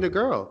on. I'll be the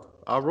girl.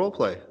 I'll role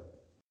play.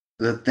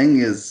 The thing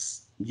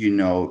is,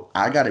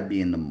 I gotta be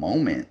in the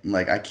moment.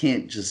 Like I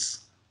can't just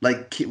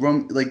like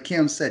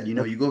Cam said,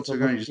 you go up to a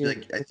girl and you just be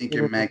like, I think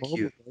you're mad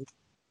cute.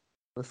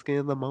 Let's get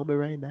in the moment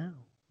right now.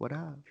 What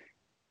up?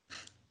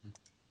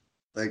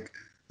 Like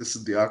this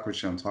is the awkward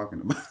shit I'm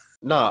talking about.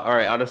 Nah. All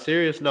right. On a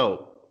serious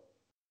note,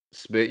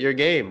 spit your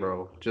game,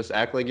 bro. Just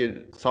act like you're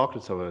talking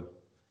to someone.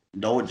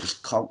 No,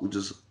 just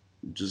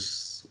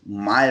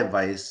my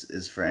advice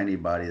is for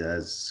anybody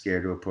that's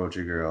scared to approach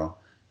a girl,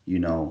 you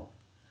know,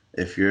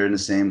 if you're in the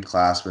same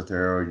class with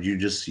her or you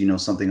just,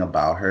 something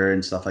about her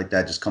and stuff like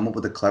that, just come up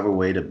with a clever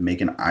way to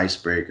make an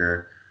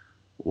icebreaker,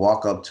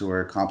 walk up to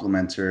her,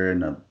 compliment her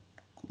in a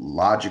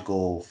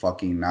logical,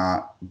 fucking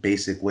not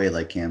basic way,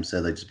 like Cam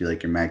said, like just be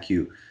like, you're mad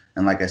cute.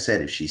 And like I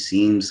said, if she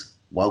seems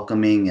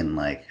welcoming and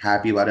like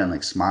happy about it and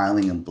like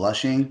smiling and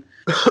blushing,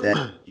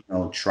 then,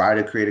 try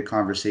to create a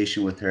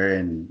conversation with her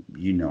and,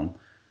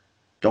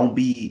 don't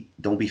be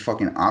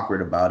fucking awkward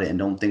about it and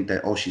don't think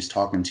that she's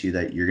talking to you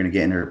that you're gonna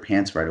get in her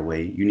pants right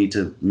away. You need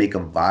to make a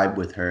vibe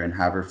with her and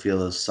have her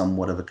feel a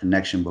somewhat of a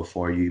connection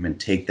before you even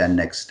take that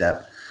next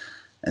step.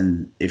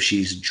 And if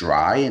she's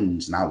dry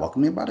and is not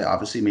welcoming about it,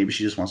 obviously maybe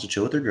she just wants to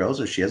chill with her girls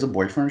or she has a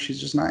boyfriend or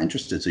she's just not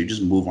interested. So you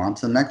just move on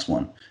to the next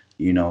one.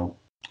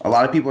 A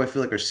lot of people I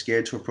feel like are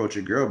scared to approach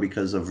a girl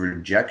because of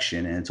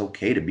rejection, and it's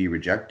okay to be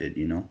rejected.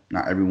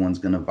 Not everyone's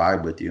gonna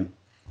vibe with you.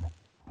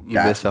 You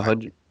That's miss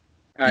 100.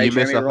 All right, You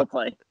miss Jeremy, role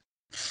play.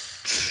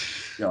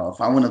 Yo, if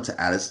I went up to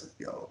Addison,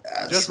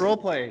 Just role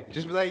play.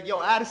 Just be like,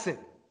 yo, Addison.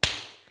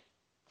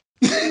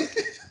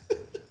 That's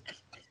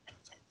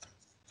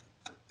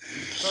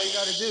all you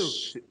gotta do.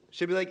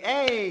 She'll be like,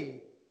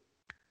 hey.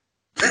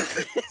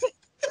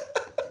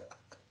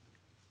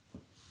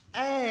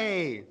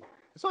 Hey.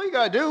 That's all you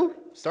gotta do.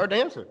 Start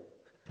dancing.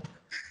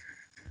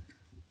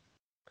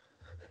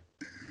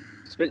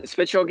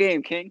 Spit your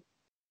game, King.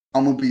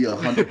 I'm gonna be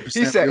 100%.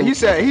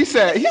 He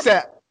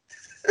said.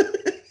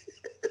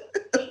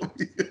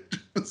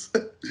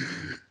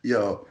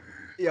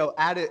 Yo,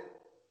 add it.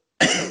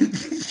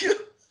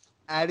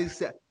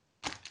 Addison.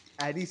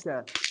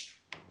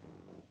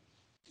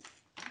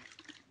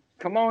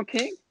 Come on,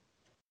 King.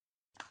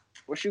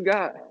 What you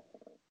got?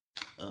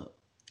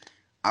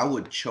 I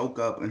would choke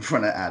up in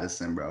front of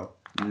Addison, bro.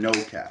 No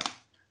cap.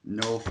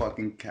 No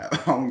fucking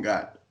cap. Oh my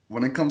god.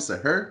 When it comes to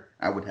her,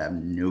 I would have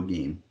no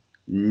game.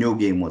 No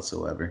game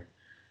whatsoever.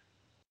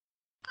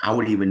 I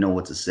wouldn't even know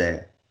what to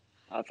say.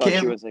 I thought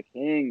she was a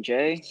king,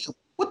 Jay.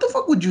 What the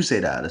fuck would you say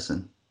to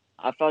Addison?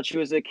 I thought you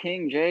was a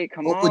king, Jay.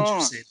 Come on. What would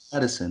you say to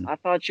Addison? I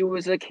thought you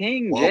was a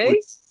king, What Jay. would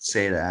you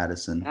say to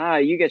Addison?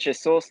 You get your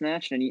soul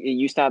snatched and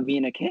you stop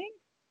being a king?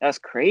 That's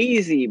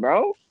crazy,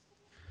 bro.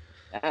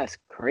 That's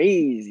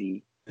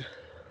crazy.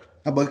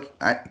 How about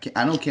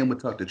I know Kim would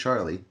talk to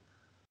Charlie.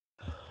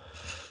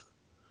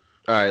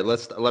 All right,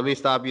 let me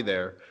stop you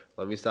there.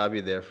 Let me stop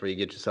you there before you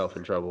get yourself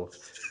in trouble.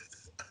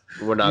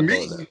 We're not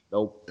going there.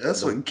 Nope.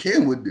 That's what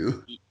Kim would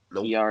do.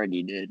 Nope. He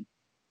already did.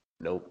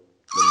 Nope.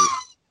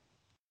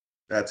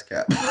 That's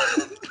cap.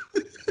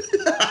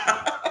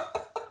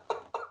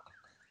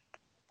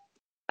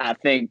 I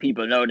think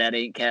people know that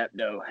ain't cap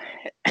though.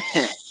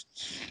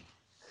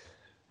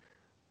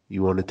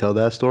 You want to tell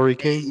that story,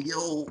 King? Hey,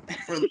 yo,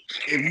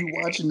 if you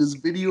watching this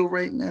video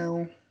right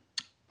now,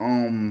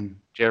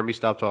 Jeremy,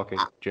 stop talking.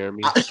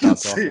 Jeremy, stop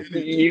talking.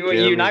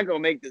 You're not gonna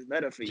make this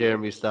better for you.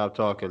 Jeremy, stop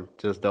talking.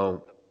 Just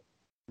don't.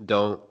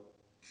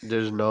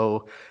 There's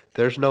no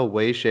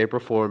way, shape, or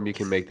form you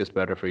can make this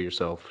better for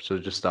yourself. So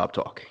just stop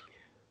talking.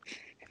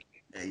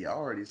 Hey, y'all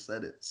already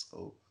said it,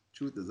 so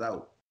truth is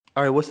out.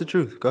 All right, what's the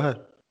truth? Go ahead.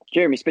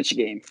 Jeremy, spit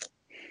your game.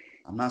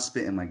 I'm not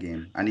spitting my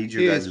game. I need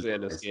your guys'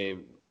 spitting this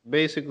game.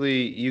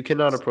 Basically, you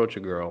cannot approach a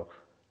girl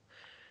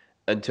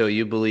until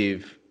you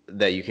believe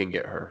that you can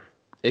get her.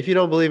 If you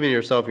don't believe in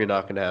yourself, you're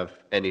not going to have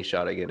any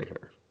shot at getting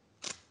her.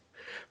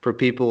 For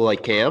people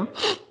like Cam,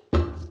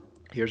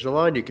 here's the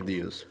line you could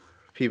use.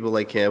 people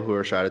like Cam who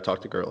are shy to talk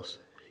to girls.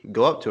 You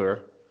go up to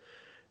her.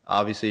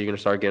 Obviously, you're gonna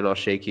start getting all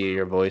shaky in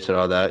your voice and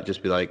all that.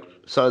 Just be like,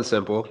 something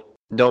simple.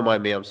 Don't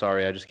mind me. I'm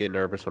sorry. I just get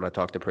nervous when I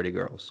talk to pretty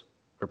girls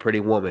or pretty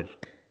woman.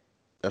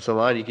 That's a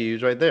line you can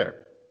use right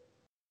there.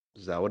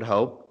 That would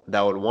help.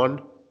 That would,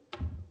 one,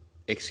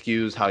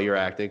 excuse how you're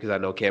acting because I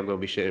know Cam gonna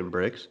be shitting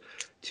bricks.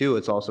 Two,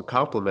 it's also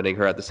complimenting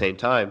her at the same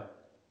time.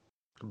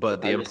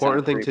 But the I just sound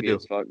important thing to creepy do,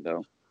 as fuck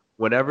though.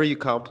 whenever you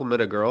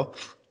compliment a girl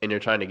and you're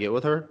trying to get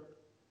with her,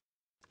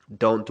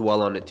 don't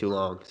dwell on it too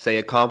long. Say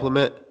a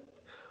compliment,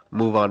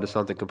 move on to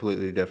something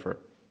completely different.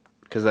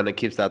 Because then it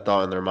keeps that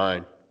thought in their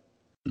mind.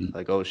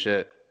 Like, oh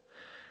shit.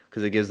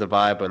 Because it gives the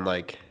vibe and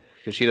like,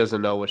 because she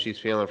doesn't know what she's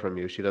feeling from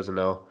you. She doesn't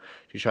know.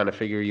 She's trying to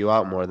figure you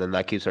out more. Then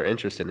that keeps her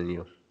interested in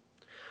you.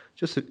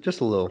 Just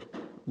a little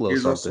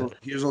something.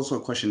 Here's also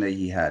a question that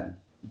he had.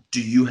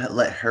 Do you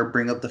let her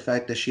bring up the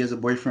fact that she has a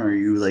boyfriend, or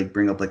you like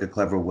bring up like a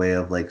clever way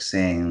of like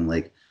saying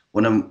like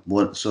one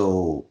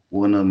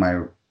of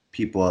my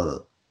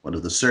people, one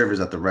of the servers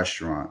at the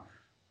restaurant,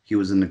 he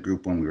was in the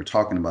group when we were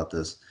talking about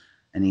this,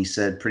 and he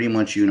said pretty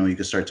much you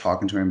could start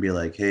talking to her and be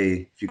like,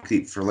 hey, if you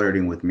keep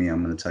flirting with me,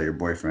 I'm gonna tell your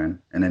boyfriend,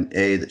 and then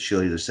that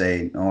she'll either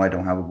say no, I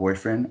don't have a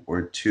boyfriend,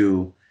 or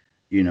two,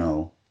 you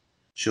know,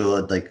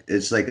 she'll like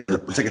it's like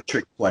a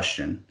trick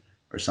question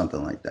or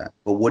something like that.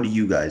 But what do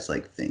you guys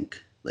like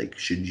think? Like,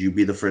 should you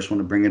be the first one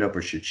to bring it up,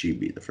 or should she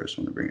be the first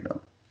one to bring it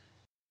up?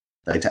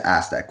 Like to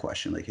ask that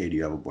question, like, "Hey, do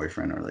you have a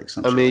boyfriend?" or like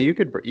some I shit mean,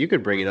 like. you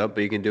could bring it up,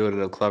 but you can do it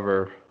in a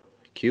clever,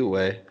 cute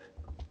way.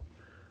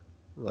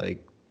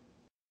 Like,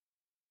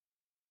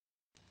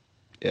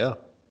 yeah.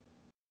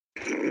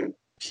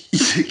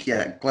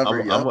 Yeah,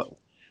 clever. I'm Yep.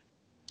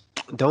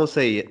 don't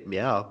say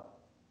yeah,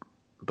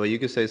 but you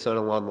could say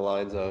something along the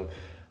lines of,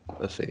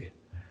 let's see,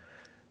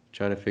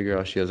 trying to figure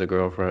out she has a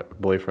girlfriend,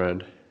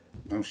 boyfriend.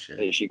 Oh shit.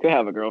 Hey, she could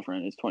have a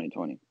girlfriend. It's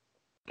 2020.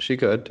 She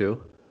could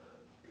too.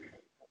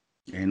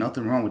 Ain't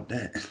nothing wrong with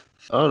that.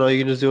 I don't know. You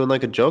can just do it in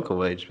like a joking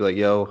way. Just be like,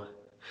 yo,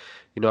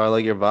 I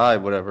like your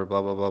vibe, whatever,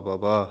 blah blah blah blah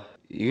blah.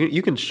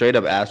 You can straight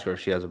up ask her if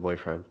she has a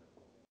boyfriend,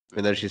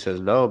 and then she says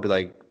no. Be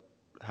like,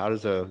 how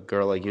does a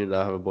girl like you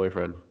not have a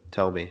boyfriend?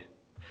 Tell me.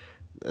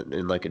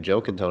 In like a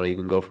joking tone, you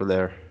can go from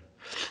there.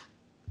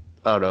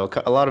 I don't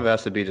know. A lot of it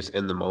has to be just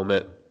in the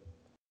moment,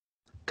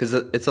 because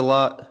it's a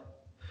lot.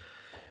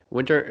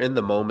 When you're in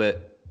the moment,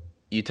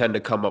 you tend to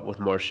come up with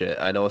more shit.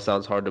 I know it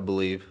sounds hard to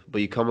believe, but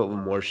you come up with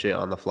more shit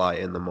on the fly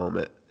in the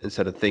moment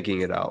instead of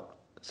thinking it out.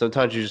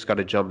 Sometimes you just got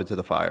to jump into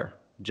the fire,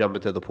 jump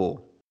into the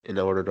pool in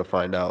order to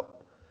find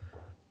out.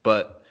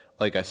 But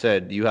like I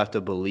said, you have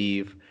to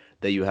believe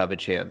that you have a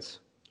chance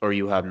or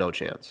you have no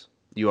chance.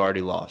 You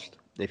already lost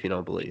if you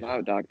don't believe.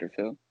 Wow, Dr.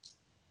 Phil.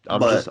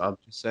 But I'm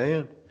just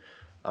saying.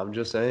 I'm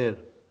just saying.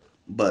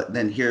 but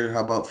then here,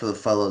 how about for the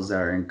fellows that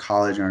are in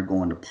college and are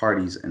going to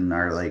parties and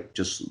are like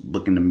just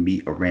looking to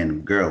meet a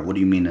random girl? What do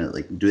you mean?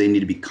 Like, do they need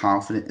to be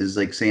confident? Is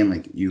like saying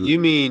like You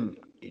mean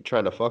you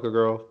trying to fuck a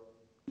girl?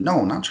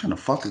 no, not trying to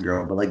fuck a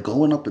girl, but like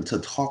going up to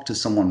talk to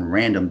someone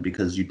random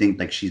because you think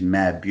like she's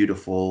mad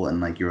beautiful and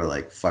like you're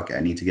like, fuck it,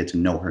 I need to get to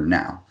know her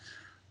now.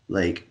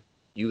 Like,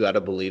 You got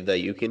to believe that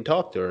you can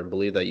talk to her and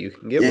believe that you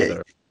can get with yeah,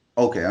 her.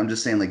 okay, I'm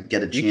just saying like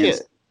get a You chance.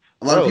 can't,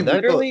 A lot of bro. people, That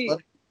Literally, a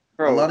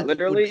bro. lot of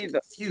people would be Literally,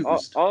 all,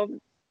 confused. all,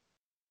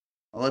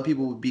 A lot of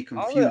people would be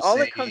all, it, confused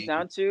all it comes saying,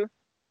 down to,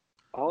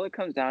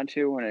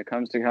 when it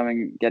comes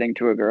to getting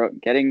to a girl,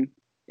 getting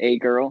a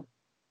girl,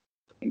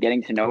 and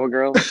getting to know a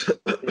girl,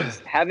 is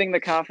having the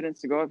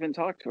confidence to go up and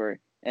talk to her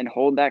and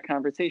hold that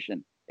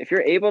conversation. If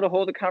you're able to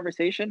hold a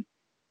conversation,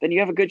 then you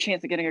have a good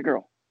chance of getting a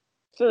girl.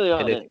 That's really all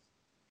and it if is.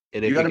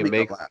 and you if got you to can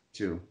make her make laugh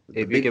too. The if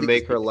you big can thing is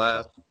make her make her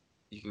laugh, laugh.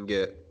 you can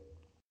get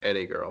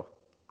any girl,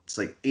 It's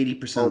like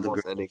 80% of the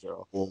almost any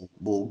girls girl.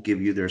 will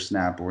give you their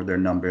snap or their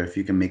number if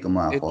you can make them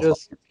laugh It while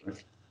just talking to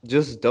her.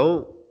 just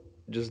don't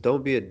just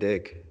don't be a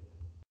dick.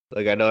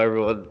 Like I know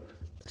everyone,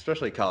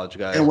 especially college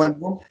And guys.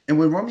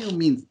 when Romeo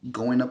means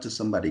going up to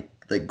somebody,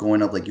 like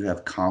going up like you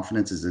have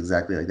confidence is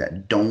exactly like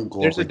that. Don't go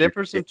up There's a like you're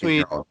difference a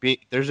between girl.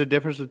 there's a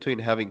difference between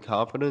having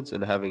confidence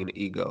and having an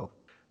ego.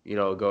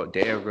 Go,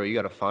 damn girl, you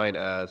got a fine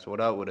ass.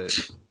 What out with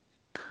it?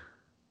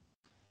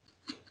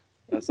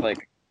 That's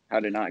like how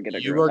to not get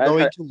a You girl. are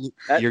going to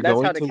you're That's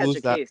going how to to catch a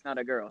lose that. case, not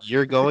a girl.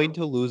 You're going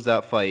to lose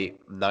that fight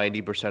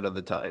 90% of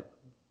the time.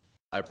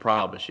 I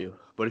promise you.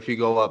 But if you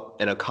go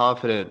up in a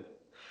confident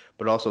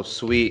but also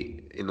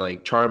sweet and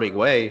like charming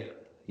way,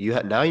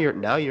 now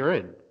you're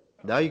in.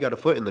 Now you got a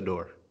foot in the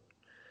door.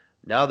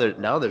 Now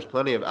there's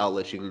plenty of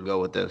outlets you can go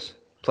with this.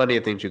 Plenty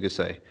of things you could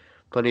say.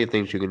 Plenty of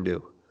things you can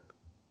do.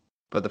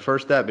 But the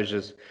first step is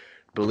just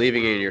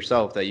believing in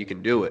yourself that you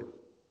can do it.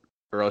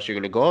 Or else you're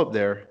going to go up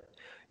there,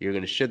 you're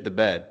going to shit the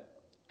bed,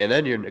 and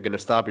then you're going to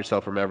stop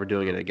yourself from ever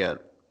doing it again.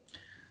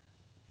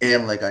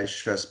 And like I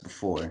stressed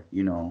before,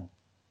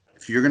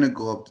 if you're gonna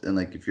go up and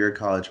like if you're a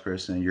college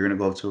person, you're gonna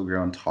go up to a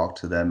girl and talk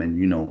to them, and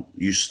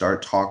you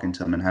start talking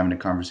to them and having a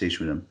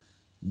conversation with them.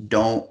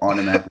 Don't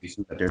automatically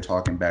assume that they're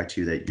talking back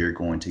to you that you're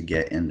going to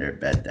get in their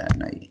bed that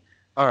night.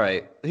 All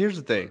right, here's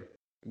the thing.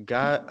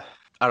 God,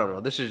 I don't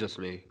know, this is just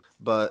me,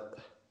 but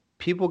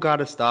people got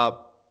to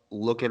stop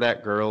looking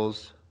at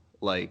girls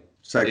like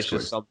Sex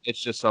toys. it's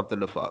just something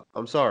to fuck.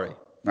 I'm sorry.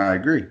 I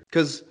agree.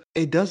 Because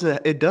it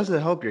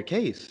doesn't help your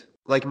case.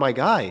 Like my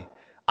guy,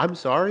 I'm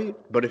sorry,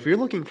 but if you're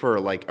looking for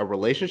like a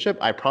relationship,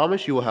 I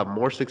promise you will have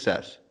more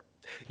success.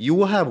 You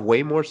will have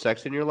way more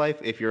sex in your life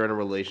if you're in a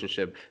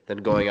relationship than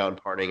going out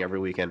and partying every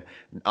weekend.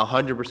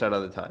 100%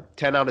 of the time.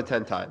 10 out of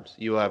 10 times.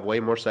 You will have way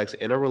more sex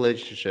in a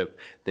relationship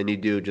than you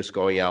do just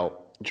going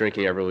out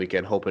drinking every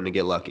weekend hoping to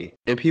get lucky.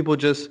 And people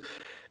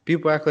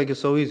act like it's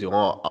so easy.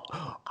 Oh,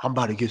 I'm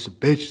about to get some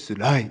bitches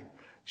tonight.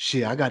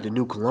 Shit, I got the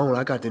new cologne.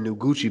 I got the new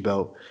Gucci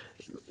belt.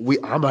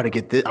 I'm about to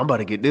get this. I'm about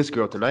to get this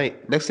girl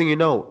tonight. Next thing you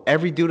know,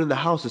 every dude in the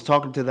house is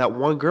talking to that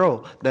one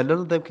girl that none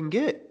of them can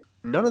get.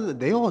 None of them.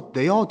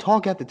 They all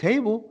talk at the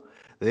table.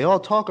 They all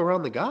talk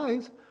around the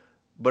guys.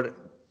 But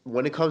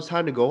when it comes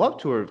time to go up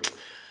to her,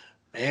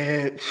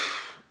 man,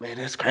 man,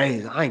 that's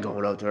crazy. I ain't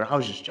going up to her. I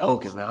was just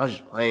joking, man. I was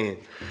just playing.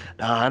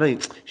 Nah, I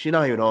didn't. She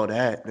not even all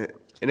that.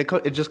 And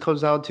it just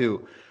comes down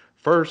to,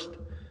 first,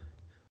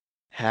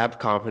 have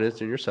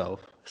confidence in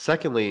yourself.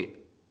 Secondly,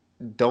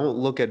 don't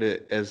look at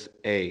it as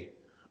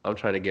I'm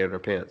trying to get in her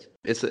pants.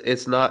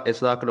 It's not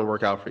going to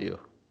work out for you.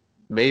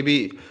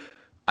 Maybe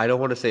I don't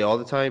want to say all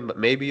the time, but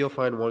maybe you'll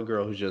find one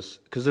girl who's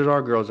just because there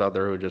are girls out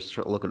there who are just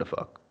looking to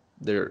fuck.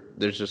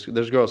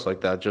 There's girls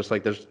like that, just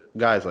like there's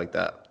guys like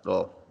that.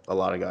 Well, a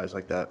lot of guys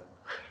like that.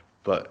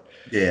 But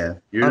Yeah, I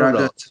you're don't not know.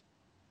 gonna.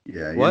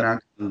 Yeah, you're What?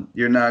 not.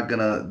 You're not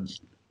gonna.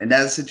 In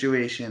that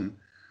situation,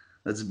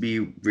 let's be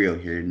real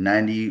here.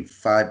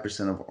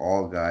 95% of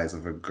all guys,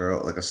 if a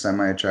girl, like a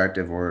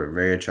semi-attractive or a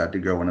very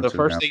attractive girl, went up The to a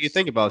first guy. thing you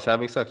think about is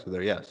having sex with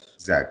her, yes.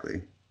 Exactly.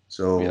 Yeah.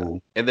 So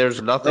And there's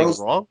for nothing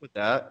girls, wrong with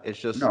that. It's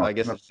just no, I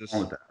guess nothing it's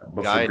wrong just with that. But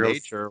for guy girls,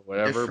 nature or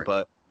whatever, different.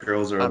 but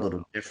Girls are a I don't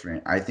little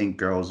different. I think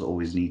girls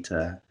always need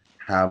to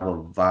have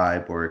a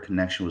vibe or a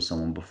connection with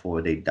someone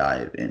before they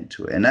dive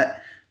into it.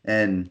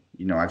 And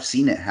I've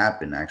seen it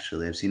happen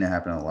actually. I've seen it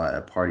happen a lot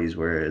at parties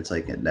where it's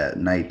like at that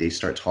night they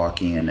start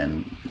talking and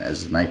then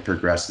as the night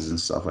progresses and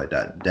stuff like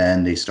that,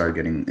 then they start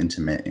getting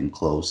intimate and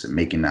close and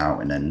making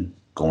out and then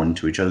going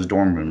to each other's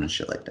dorm room and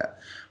shit like that.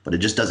 But it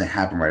just doesn't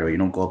happen right away. You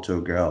don't go up to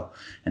a girl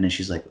and then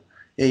she's like,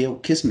 "Hey, yo,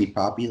 kiss me,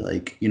 Poppy."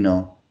 Like,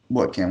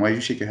 what, Cam? Why did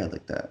you shake your head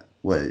like that?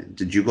 What,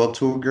 did you go up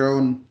to a girl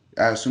and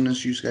as soon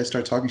as you guys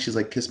start talking, she's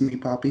like, "Kiss me,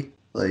 Poppy"?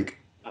 Like,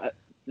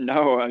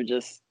 No, I'm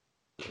just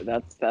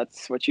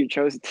that's what you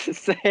chose to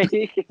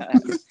say.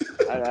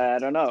 I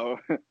don't know.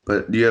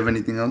 but do you have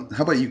anything else?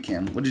 How about you,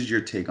 Cam? What is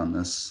your take on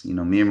this?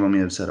 Me and Romy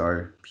have said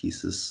our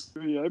pieces.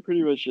 I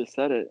pretty much just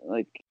said it.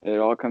 Like it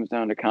all comes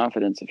down to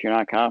confidence. If you're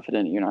not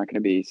confident, you're not going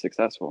to be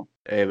successful.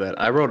 hey man,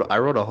 I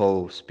wrote a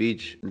whole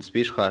speech in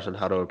speech class on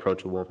how to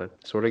approach a woman.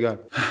 Swear to God.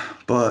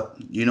 But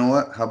you know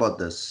what? How about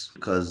this?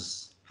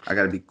 Because I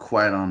gotta be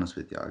quite honest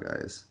with y'all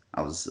guys.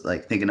 I was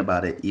like thinking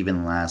about it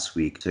even last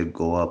week to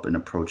go up and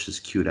approach this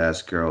cute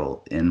ass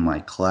girl in my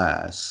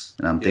class,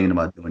 and I'm Yeah. thinking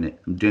about doing it.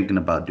 I'm thinking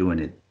about doing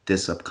it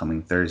this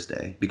upcoming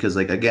Thursday because,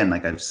 like, again,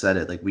 like I've said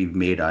it, like we've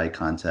made eye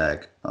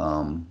contact,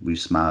 we've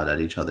smiled at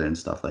each other and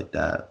stuff like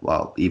that.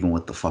 Well, even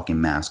with the fucking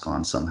mask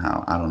on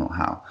somehow, I don't know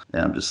how.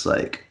 And I'm just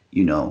like,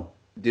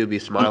 Dude be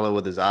smiling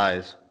with his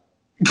eyes.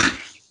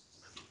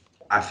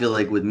 I feel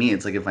like with me,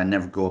 it's like if I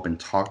never go up and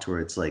talk to her,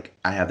 it's like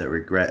I have that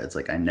regret. It's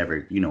like I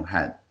never,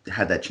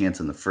 had that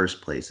chance in the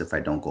first place if I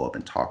don't go up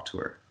and talk to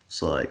her.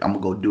 So like I'm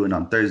gonna go do it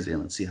on Thursday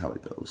and let's see how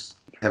it goes.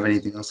 Have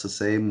anything else to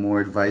say? More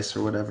advice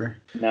or whatever?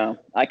 No,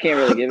 I can't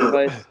really give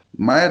advice.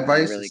 My I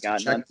advice really is to got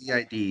check none. the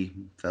ID,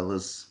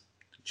 fellas.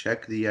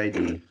 Check the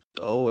ID.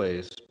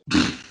 Always.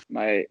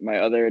 My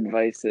other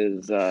advice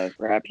is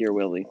wrap your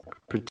willy.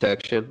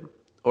 Protection.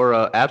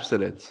 Or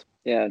abstinence.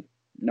 Yeah,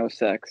 no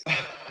sex.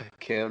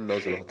 Cam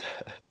knows about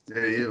that.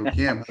 Hey, yo,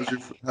 Cam,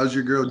 how's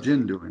your girl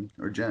Jen doing?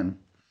 Or Jen?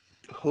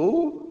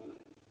 Who?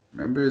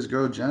 Remember his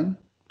girl Jen?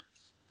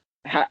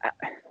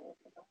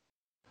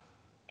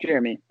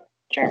 Jeremy.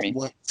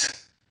 What?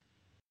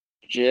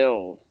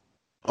 Jill.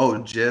 Oh,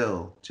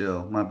 Jill.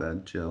 My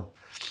bad, Jill.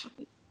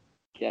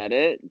 Get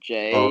it?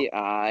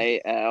 Oh,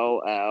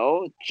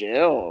 Jill.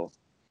 Jill.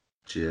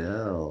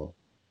 Jill.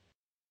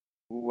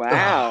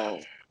 Wow.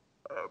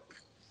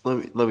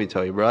 Let me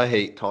tell you, bro. I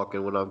hate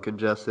talking when I'm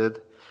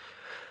congested.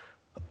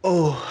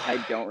 Oh,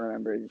 I don't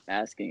remember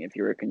asking if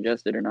you were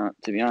congested or not,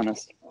 to be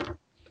honest.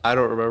 I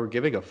don't remember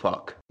giving a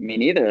fuck. Me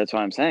neither. That's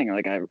what I'm saying.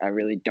 Like, I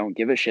really don't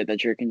give a shit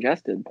that you're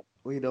congested.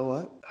 Well, you know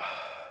what?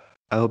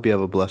 I hope you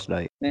have a blessed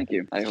night. Thank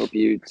you. I hope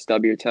you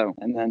stub your toe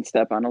and then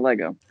step on a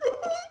Lego.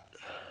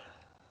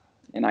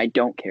 And I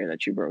don't care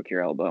that you broke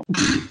your elbow.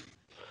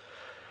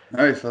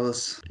 All right,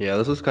 fellas. Yeah,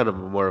 this was kind of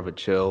more of a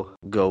chill,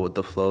 go with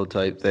the flow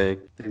type thing.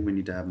 I think we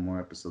need to have more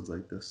episodes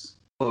like this.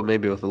 Well,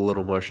 maybe with a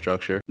little more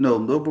structure. No, a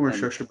little bit more And-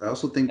 structure, but I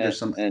also think there's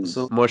some and-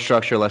 episodes. More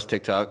structure, less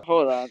TikTok.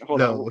 Hold on.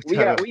 No, We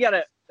gotta.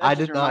 That I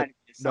just did not- reminded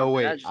me of no, something.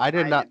 wait, That just I did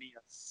reminded not- me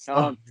of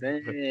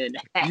something.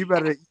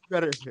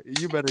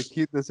 You better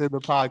keep this in the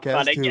podcast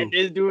Gotta too. get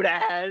this dude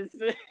ass.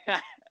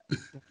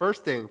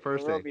 First thing.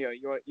 Romeo,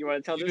 you want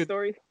to tell You this did-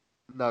 story?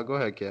 No, go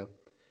ahead, Cam.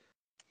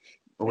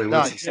 Oh wait, Nah,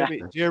 what's the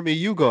story? Jeremy,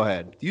 you go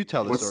ahead. You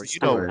tell the What's story. the You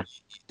know, story?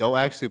 don't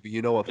ask it, but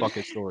you know a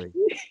fucking story.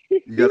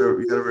 You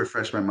gotta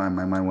refresh my mind.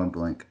 My mind went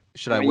blank.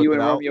 Should I When whip you it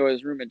and out? Romeo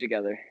was rooming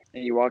together,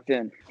 and you walked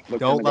in, looked in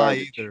Don't the lie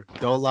garbage. either.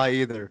 Don't lie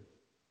either.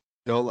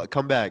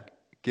 Come back.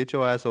 Get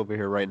your ass over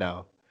here right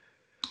now.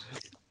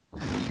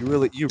 You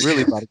really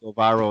about to go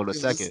viral in a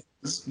second.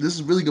 This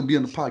is really gonna be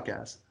on the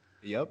podcast.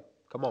 Yep.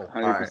 Come on.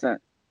 All right. 100%.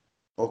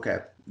 Okay.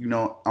 You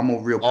know, I'm a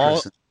real All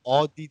person.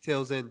 all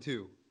details in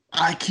too.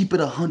 I keep it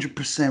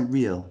 100%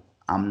 real.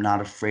 I'm not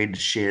afraid to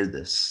share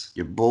this.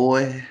 Your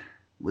boy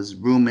was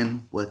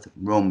rooming with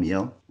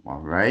Romeo. All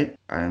right.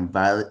 I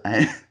invited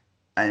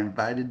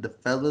the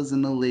fellas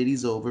and the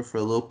ladies over for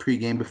a little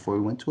pregame before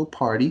we went to a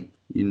party.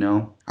 You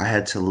know, I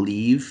had to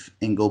leave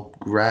and go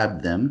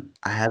grab them.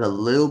 I had a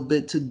little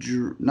bit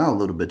to not a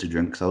little bit to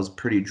drink because I was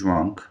pretty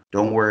drunk.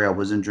 Don't worry, I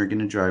wasn't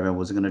drinking and driving. I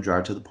wasn't gonna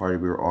drive to the party.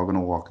 We were all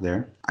gonna walk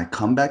there. I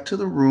come back to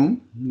the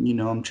room. You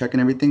know, I'm checking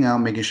everything out,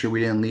 making sure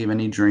we didn't leave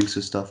any drinks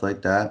or stuff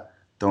like that.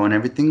 Throwing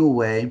everything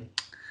away.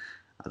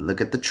 I look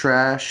at the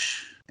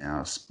trash and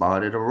I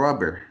spotted a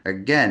rubber.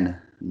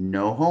 Again,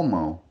 no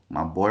homo.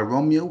 My boy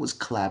Romeo was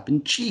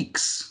clapping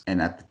cheeks.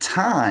 And at the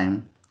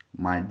time,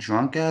 my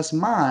drunk ass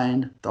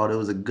mind thought it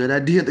was a good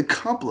idea to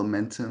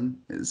compliment him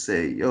and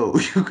say, yo,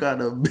 you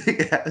got a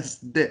big ass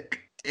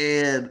dick.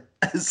 And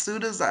as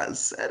soon as I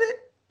said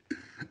it,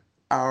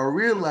 I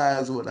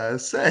realized what I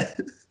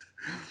said.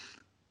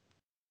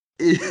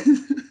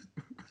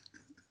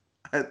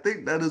 I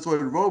think that is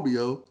when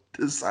Romeo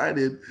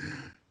decided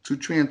to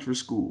transfer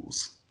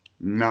schools.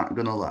 Not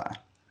gonna lie.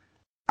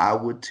 I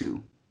would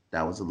too.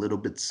 That was a little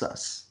bit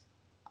sus.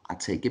 I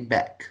take it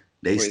back.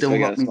 They Wait, still so you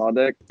got want a me. small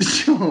dick?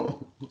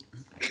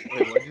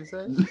 Wait, what'd you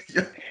say?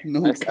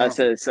 No, I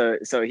said, so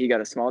he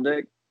got a small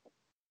dick?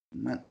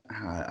 Man,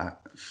 I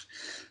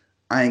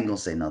ain't gonna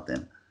say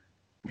nothing.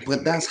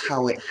 But that's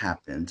how it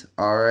happened.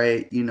 All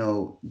right. You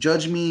know,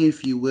 judge me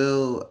if you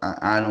will.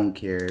 I don't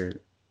care.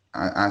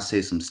 I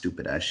say some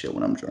stupid ass shit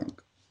when I'm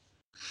drunk.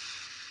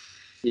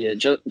 Yeah,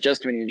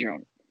 just when you're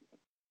drunk.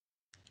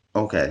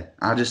 Okay.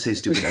 I'll just say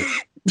stupid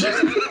ass.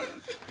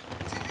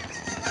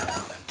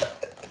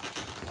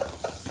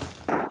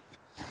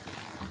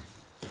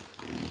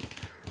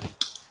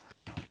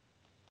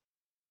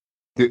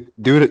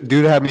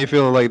 Dude had me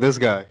feeling like this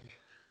guy.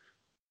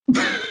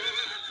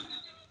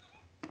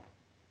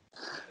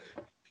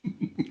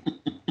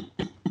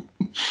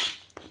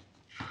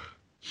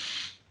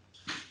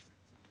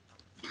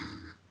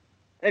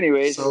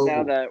 Anyways, So-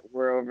 now that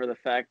we're over the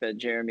fact that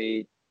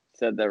Jeremy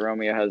said that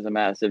Romeo has a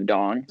massive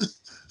dong,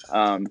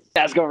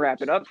 that's gonna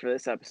wrap it up for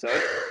this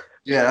episode.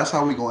 Yeah, that's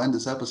how we gonna end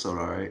this episode,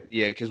 all right?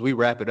 Yeah, because we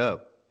wrap it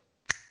up.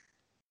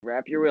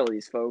 Wrap your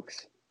willies,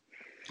 folks.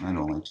 I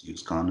don't like to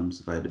use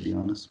condoms, if I had to be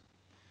honest.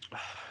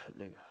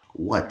 Nigga.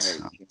 What?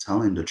 All right. I'm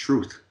telling the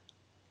truth.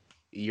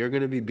 You're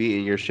gonna be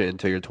beating your shit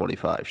until you're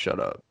 25. Shut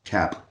up.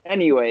 Cap.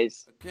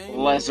 Anyways,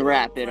 let's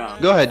wrap it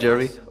up. Go ahead,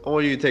 Jeremy. I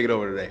want you to take it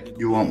over today.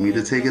 You want me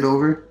to take it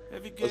over?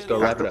 Let's go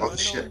wrap After it all up. the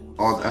shit,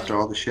 after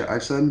all the shit I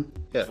said?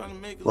 Yeah.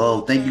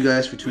 Well, thank you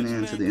guys for tuning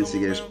in to the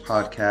Instigators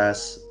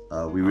podcast.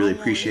 We really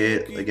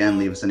appreciate it. Again,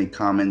 leave us any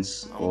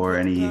comments or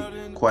any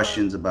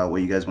questions about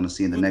what you guys want to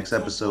see in the next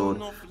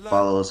episode.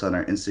 Follow us on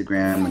our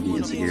Instagram at the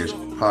Instigators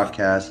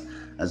podcast,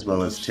 as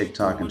well as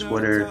TikTok and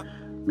Twitter.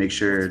 Make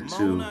sure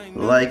to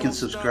like and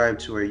subscribe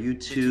to our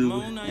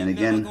YouTube. And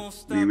again,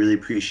 we really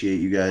appreciate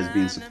you guys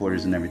being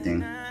supporters and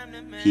everything.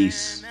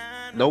 Peace.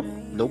 Nope.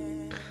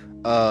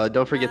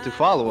 Don't forget to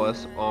follow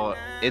us on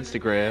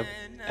Instagram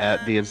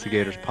at the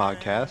Instigators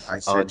Podcast. I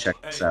said check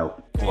this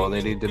out. Well,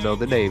 they need to know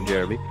the name,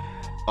 Jeremy.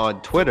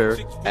 On Twitter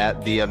at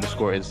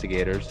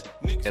 _Instigators,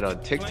 and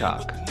on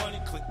TikTok,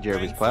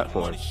 Jeremy's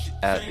platform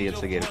at the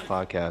Instigators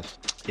Podcast.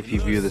 If you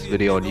view this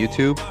video on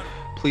YouTube,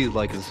 please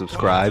like and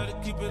subscribe.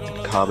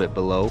 Comment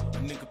below.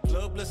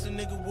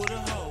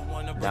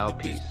 Now,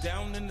 peace.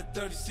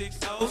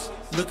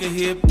 Look at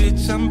here,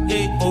 bitch, I'm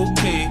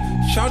A-OK.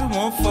 Shawty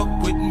won't fuck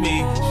with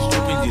me.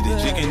 Stripping, get it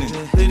jigging,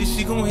 and lady,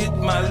 she gon' hit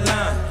my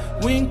line.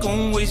 We ain't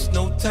gon' waste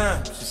no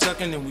time. She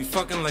sucking and we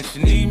fucking like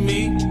she need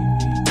me.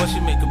 But she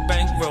make a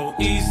bankroll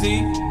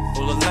easy.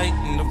 All the light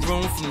in the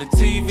room from the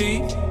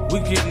TV. We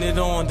getting it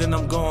on, then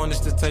I'm gone. It's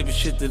the type of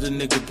shit that a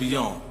nigga be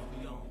on.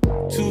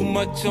 Too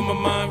much on my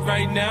mind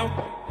right now.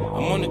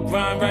 I'm on the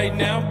grind right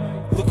now.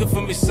 Looking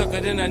for me,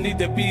 sucker, then I need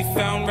to be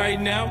found right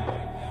now.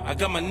 I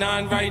got my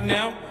 9 right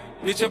now.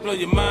 Bitch, I blow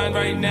your mind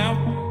right now.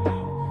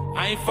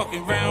 I ain't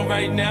fucking round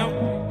right now.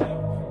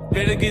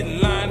 Better get in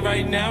line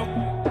right now.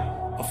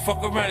 Or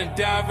fuck around and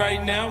die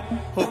right now.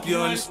 Hope you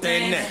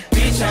understand that.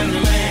 Bitch, I'm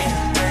the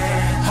man.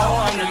 Ho,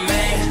 I'm the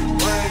man.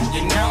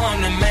 You know I'm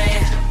the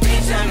man.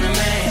 Bitch, I'm the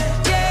man.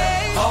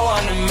 Ho,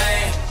 I'm the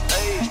man.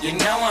 You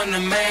know I'm the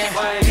man.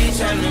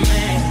 Bitch, I'm the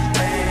man.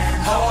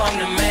 Ho, I'm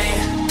the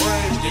man.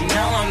 You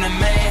know I'm the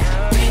man.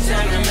 Bitch,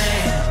 I'm the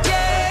man.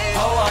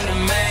 Ho, I'm the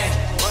man.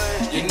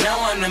 You know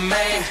I'm the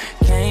man.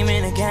 Came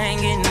in the gang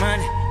getting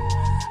money.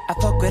 I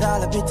fuck with all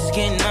the bitches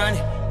getting money.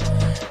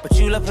 But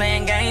you love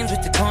playing games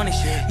with the corny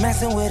shit.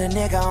 Messing with a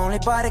nigga, only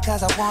bought it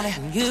cause I want it.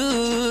 And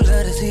you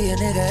love to see a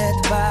nigga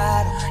at the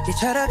bottom. You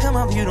try to come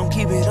up, you don't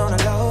keep it on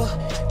the low.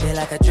 They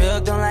like a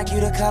drug, don't like you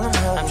to call them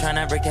hoes. I'm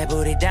tryna break that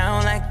booty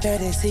down like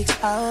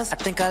 36 hours. I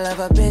think I love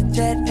a bitch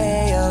at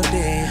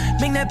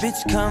AOD. Make that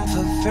bitch come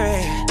for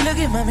free. Look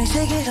at mommy,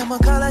 shake it, I'ma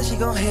call her, she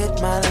gon'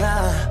 hit my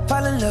line.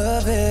 Fall in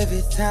love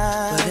every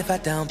time. But if I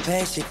don't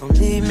pay, she gon'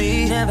 leave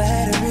me. Never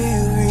had a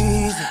real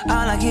reason.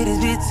 All I get is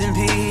bits and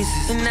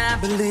pieces. And I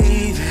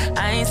believe it.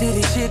 I ain't say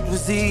this shit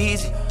was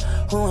easy.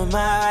 Who am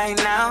I right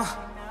now?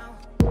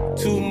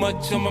 Too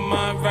much on my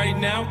mind right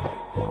now.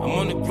 I'm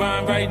on the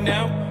grind right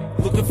now.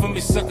 Looking for me,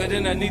 sucker,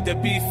 then I need to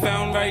be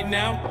found right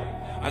now.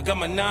 I got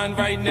my 9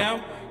 right now.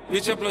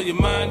 Bitch, I blow your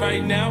mind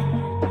right now.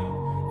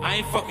 I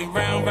ain't fucking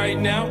round right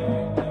now.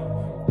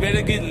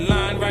 Better get in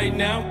line right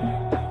now.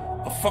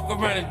 Or fuck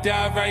around and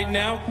die right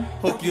now.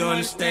 Hope you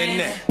understand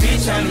that.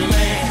 Bitch, I'm the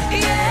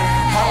man.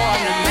 Yeah. Oh,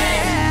 I'm the man.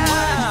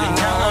 You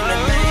know I'm the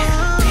man.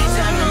 Bitch,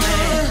 I'm the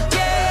man.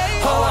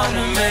 Oh, I'm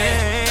the man.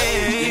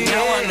 You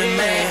know I'm the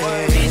man.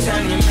 Bitch,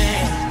 I'm the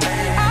man.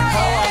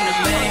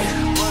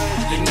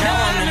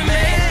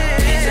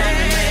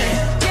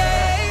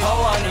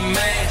 Oh, I'm the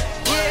man.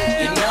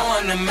 You know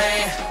I'm the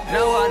man.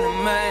 No, I'm the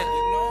man.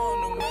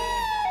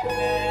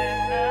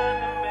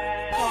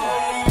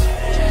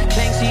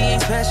 Think she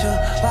ain't special.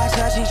 Watch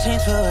how she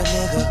change for a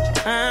nigga.